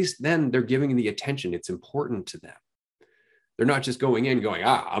 because at least then they're giving the attention. It's important to them. They're not just going in going,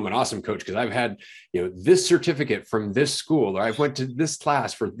 I'm an awesome coach because I've had, this certificate from this school, or I've went to this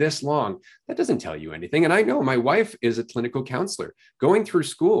class for this long. That doesn't tell you anything. And I know my wife is a clinical counselor. Going through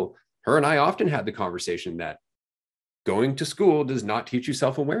school, her and I often had the conversation that going to school does not teach you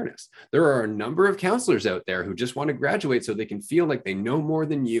self-awareness. There are a number of counselors out there who just want to graduate so they can feel like they know more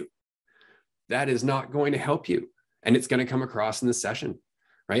than you. That is not going to help you. And it's going to come across in the session,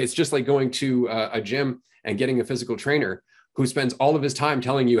 right? It's just like going to a gym and getting a physical trainer who spends all of his time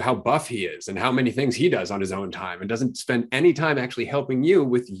telling you how buff he is and how many things he does on his own time, and doesn't spend any time actually helping you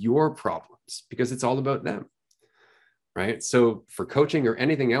with your problems, because it's all about them, right? So for coaching or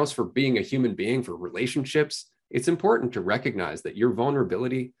anything else, for being a human being, for relationships, it's important to recognize that your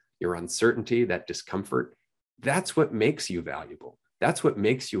vulnerability, your uncertainty, that discomfort, that's what makes you valuable. That's what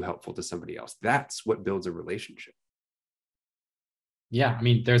makes you helpful to somebody else. That's what builds a relationship. Yeah, I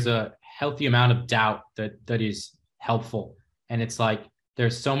mean, there's a healthy amount of doubt that is helpful. And it's like,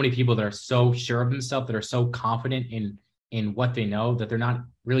 there's so many people that are so sure of themselves, that are so confident in what they know, that they're not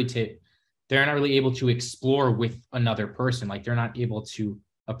really able to explore with another person. Like, they're not able to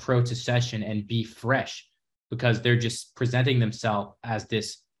approach a session and be fresh, because they're just presenting themselves as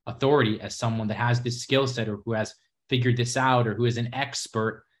this authority, as someone that has this skill set, or who has figured this out, or who is an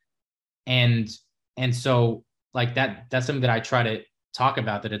expert. And so like that's something that I try to talk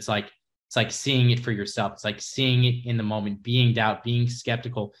about, that it's like seeing it for yourself. It's like seeing it in the moment, being doubt, being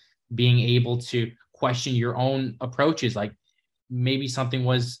skeptical, being able to question your own approaches. Like, maybe something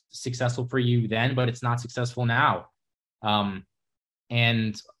was successful for you then, but it's not successful now.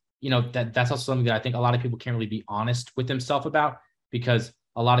 And that's also something that I think a lot of people can't really be honest with themselves about, because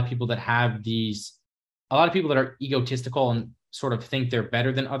a lot of people that are egotistical and sort of think they're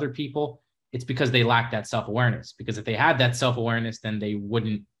better than other people, it's because they lack that self-awareness. Because if they had that self-awareness, then they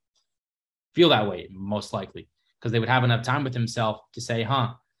wouldn't feel that way, most likely, because they would have enough time with themselves to say,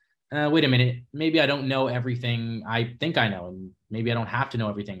 wait a minute, maybe I don't know everything I think I know, and maybe I don't have to know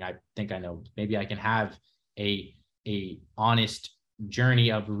everything I think I know. Maybe I can have a honest journey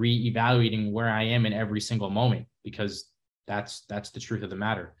of re-evaluating where I am in every single moment, because that's the truth of the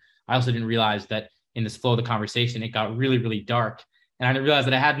matter. I also didn't realize that in this flow of the conversation, it got really, really dark, and I didn't realize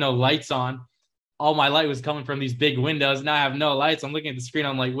that I had no lights on. All my light was coming from these big windows. Now I have no lights. I'm looking at the screen.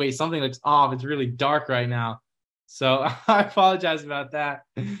 I'm like, wait, something looks off. It's really dark right now. So I apologize about that.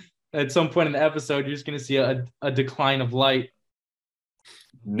 At some point in the episode, you're just going to see a decline of light.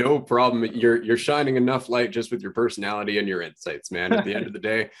 No problem. You're shining enough light just with your personality and your insights, man. At the end of the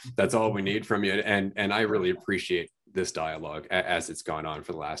day, that's all we need from you. And I really appreciate this dialogue as it's gone on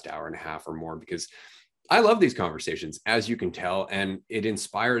for the last hour and a half or more, because I love these conversations, as you can tell, and it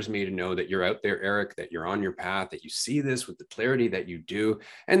inspires me to know that you're out there, Eric, that you're on your path, that you see this with the clarity that you do,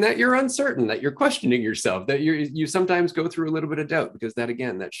 and that you're uncertain, that you're questioning yourself, that you sometimes go through a little bit of doubt, because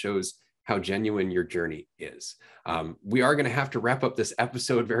that shows how genuine your journey is. We are going to have to wrap up this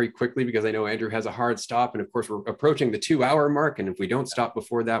episode very quickly, because I know Andrew has a hard stop. And of course, we're approaching the 2-hour mark. And if we don't stop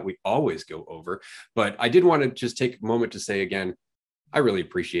before that, we always go over. But I did want to just take a moment to say again, I really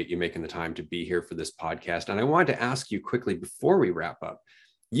appreciate you making the time to be here for this podcast. And I wanted to ask you quickly before we wrap up,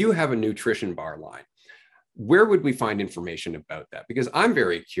 you have a nutrition bar line. Where would we find information about that? Because I'm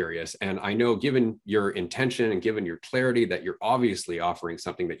very curious, and I know, given your intention and given your clarity, that you're obviously offering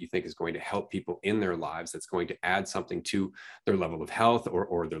something that you think is going to help people in their lives, that's going to add something to their level of health,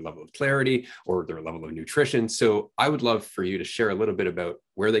 or their level of clarity, or their level of nutrition. So I would love for you to share a little bit about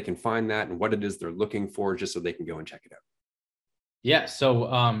where they can find that and what it is they're looking for, just so they can go and check it out. Yeah,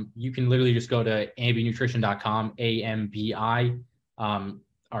 so you can literally just go to ambinutrition.com, AMBI.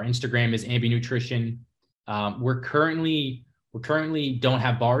 Our Instagram is ambinutrition. We're currently We currently don't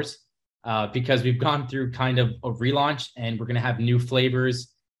have bars because we've gone through kind of a relaunch, and we're going to have new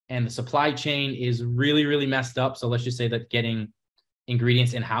flavors, and the supply chain is really, really messed up. So let's just say that getting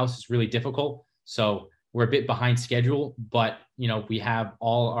ingredients in-house is really difficult. So we're a bit behind schedule, but we have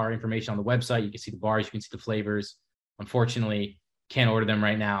all our information on the website. You can see the bars, you can see the flavors. Unfortunately, can't order them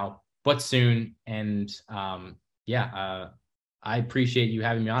right now, but soon. And I appreciate you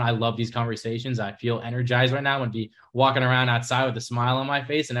having me on. I love these conversations. I feel energized right now. I'm going to be walking around outside with a smile on my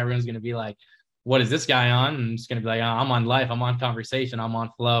face, and everyone's going to be like, what is this guy on? And I'm just going to be like, oh, I'm on life. I'm on conversation. I'm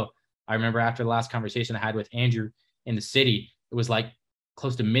on flow. I remember after the last conversation I had with Andrew in the city, it was like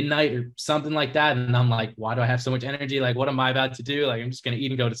close to midnight or something like that. And I'm like, why do I have so much energy? Like, what am I about to do? Like, I'm just going to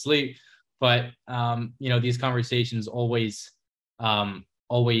eat and go to sleep. But, these conversations always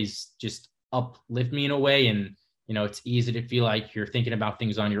just uplift me in a way. And, it's easy to feel like you're thinking about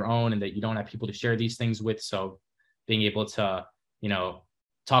things on your own and that you don't have people to share these things with. So being able to,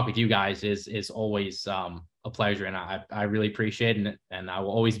 talk with you guys is always a pleasure. And I really appreciate it. And I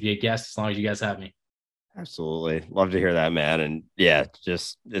will always be a guest as long as you guys have me. Absolutely. Love to hear that, man. And yeah,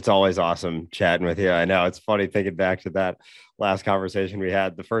 just it's always awesome chatting with you. I know it's funny thinking back to that last conversation we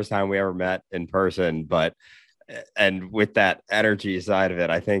had the first time we ever met in person, and with that energy side of it,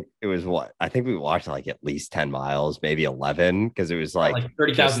 I think it was I think we walked like at least 10 miles, maybe 11, because it was like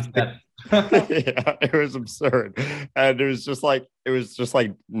 30,000 steps. Yeah, it was absurd. And it was just like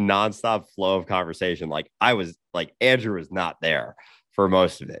nonstop flow of conversation. Like Andrew was not there for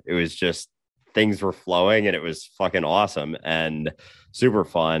most of it. It was just things were flowing, and it was fucking awesome and super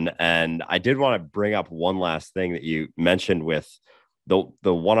fun. And I did want to bring up one last thing that you mentioned with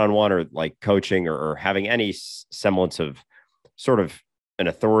the one-on-one, or like coaching, or having any semblance of sort of an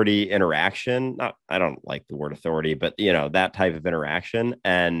authority interaction. I don't like the word authority, but that type of interaction.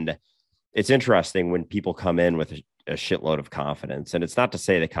 And it's interesting when people come in with a shitload of confidence, and it's not to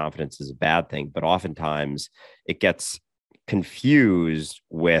say that confidence is a bad thing, but oftentimes it gets confused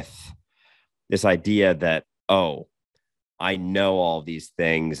with this idea that, oh, I know all these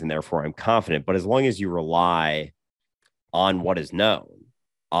things and therefore I'm confident. But as long as you rely on what is known,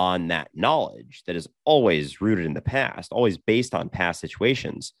 on that knowledge that is always rooted in the past, always based on past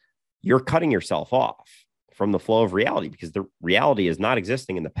situations, you're cutting yourself off from the flow of reality, because the reality is not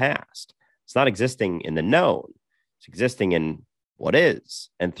existing in the past. It's not existing in the known. It's existing in what is.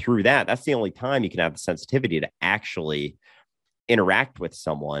 And through that, that's the only time you can have the sensitivity to actually interact with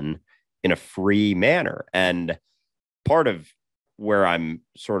someone in a free manner. And part of where I'm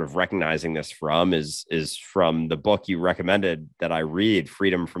sort of recognizing this from is from the book you recommended that I read,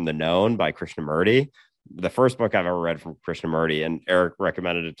 Freedom from the Known by Krishnamurti. The first book I've ever read from Krishnamurti, and Eric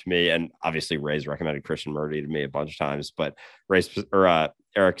recommended it to me. And obviously Ray's recommended Krishnamurti to me a bunch of times, but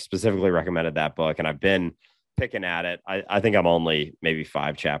Eric specifically recommended that book. And I've been picking at it. I think I'm only maybe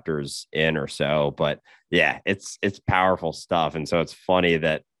 5 chapters in or so, but yeah, it's powerful stuff. And so it's funny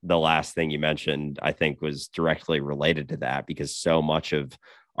that the last thing you mentioned, I think, was directly related to that, because so much of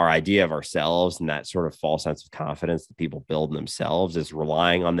our idea of ourselves and that sort of false sense of confidence that people build in themselves is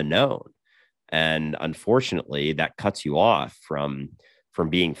relying on the known. And unfortunately, that cuts you off from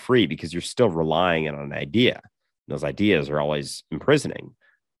being free, because you're still relying on an idea. Those ideas are always imprisoning.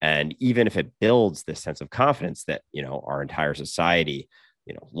 And even if it builds this sense of confidence that, our entire society,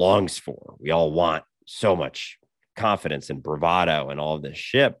 longs for, we all want so much confidence and bravado and all of this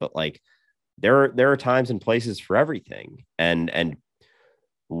shit. But like, there are times and places for everything, and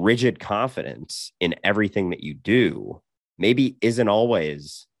rigid confidence in everything that you do maybe isn't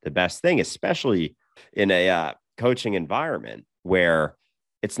always the best thing, especially in a coaching environment where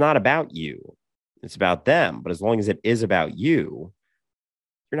it's not about you, it's about them. But as long as it is about you,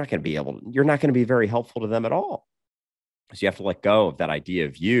 you're not going to be very helpful to them at all. So you have to let go of that idea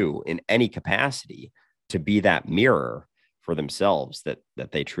of you in any capacity to be that mirror for themselves that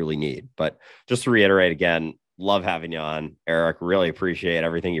they truly need. But just to reiterate again, love having you on, Eric. Really appreciate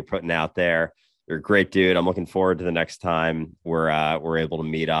everything you're putting out there. You're a great dude. I'm looking forward to the next time we're able to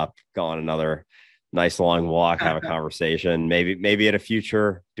meet up, go on another nice long walk, have a conversation, maybe at a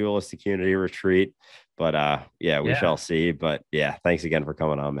future Dualistic Unity retreat. But we shall see. But yeah, thanks again for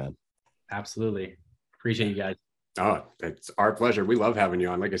coming on, man. Absolutely. Appreciate you guys. Oh, it's our pleasure. We love having you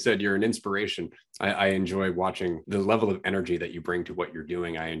on. Like I said, you're an inspiration. I enjoy watching the level of energy that you bring to what you're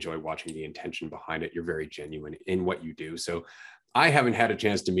doing. I enjoy watching the intention behind it. You're very genuine in what you do. So I haven't had a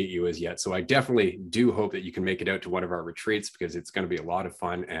chance to meet you as yet. So I definitely do hope that you can make it out to one of our retreats, because it's going to be a lot of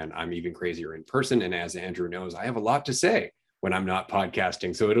fun, and I'm even crazier in person. And as Andrew knows, I have a lot to say when I'm not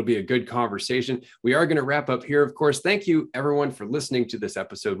podcasting. So it'll be a good conversation. We are going to wrap up here. Of course, thank you everyone for listening to this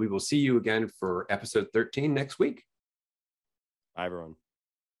episode. We will see you again for episode 13 next week. Bye, everyone.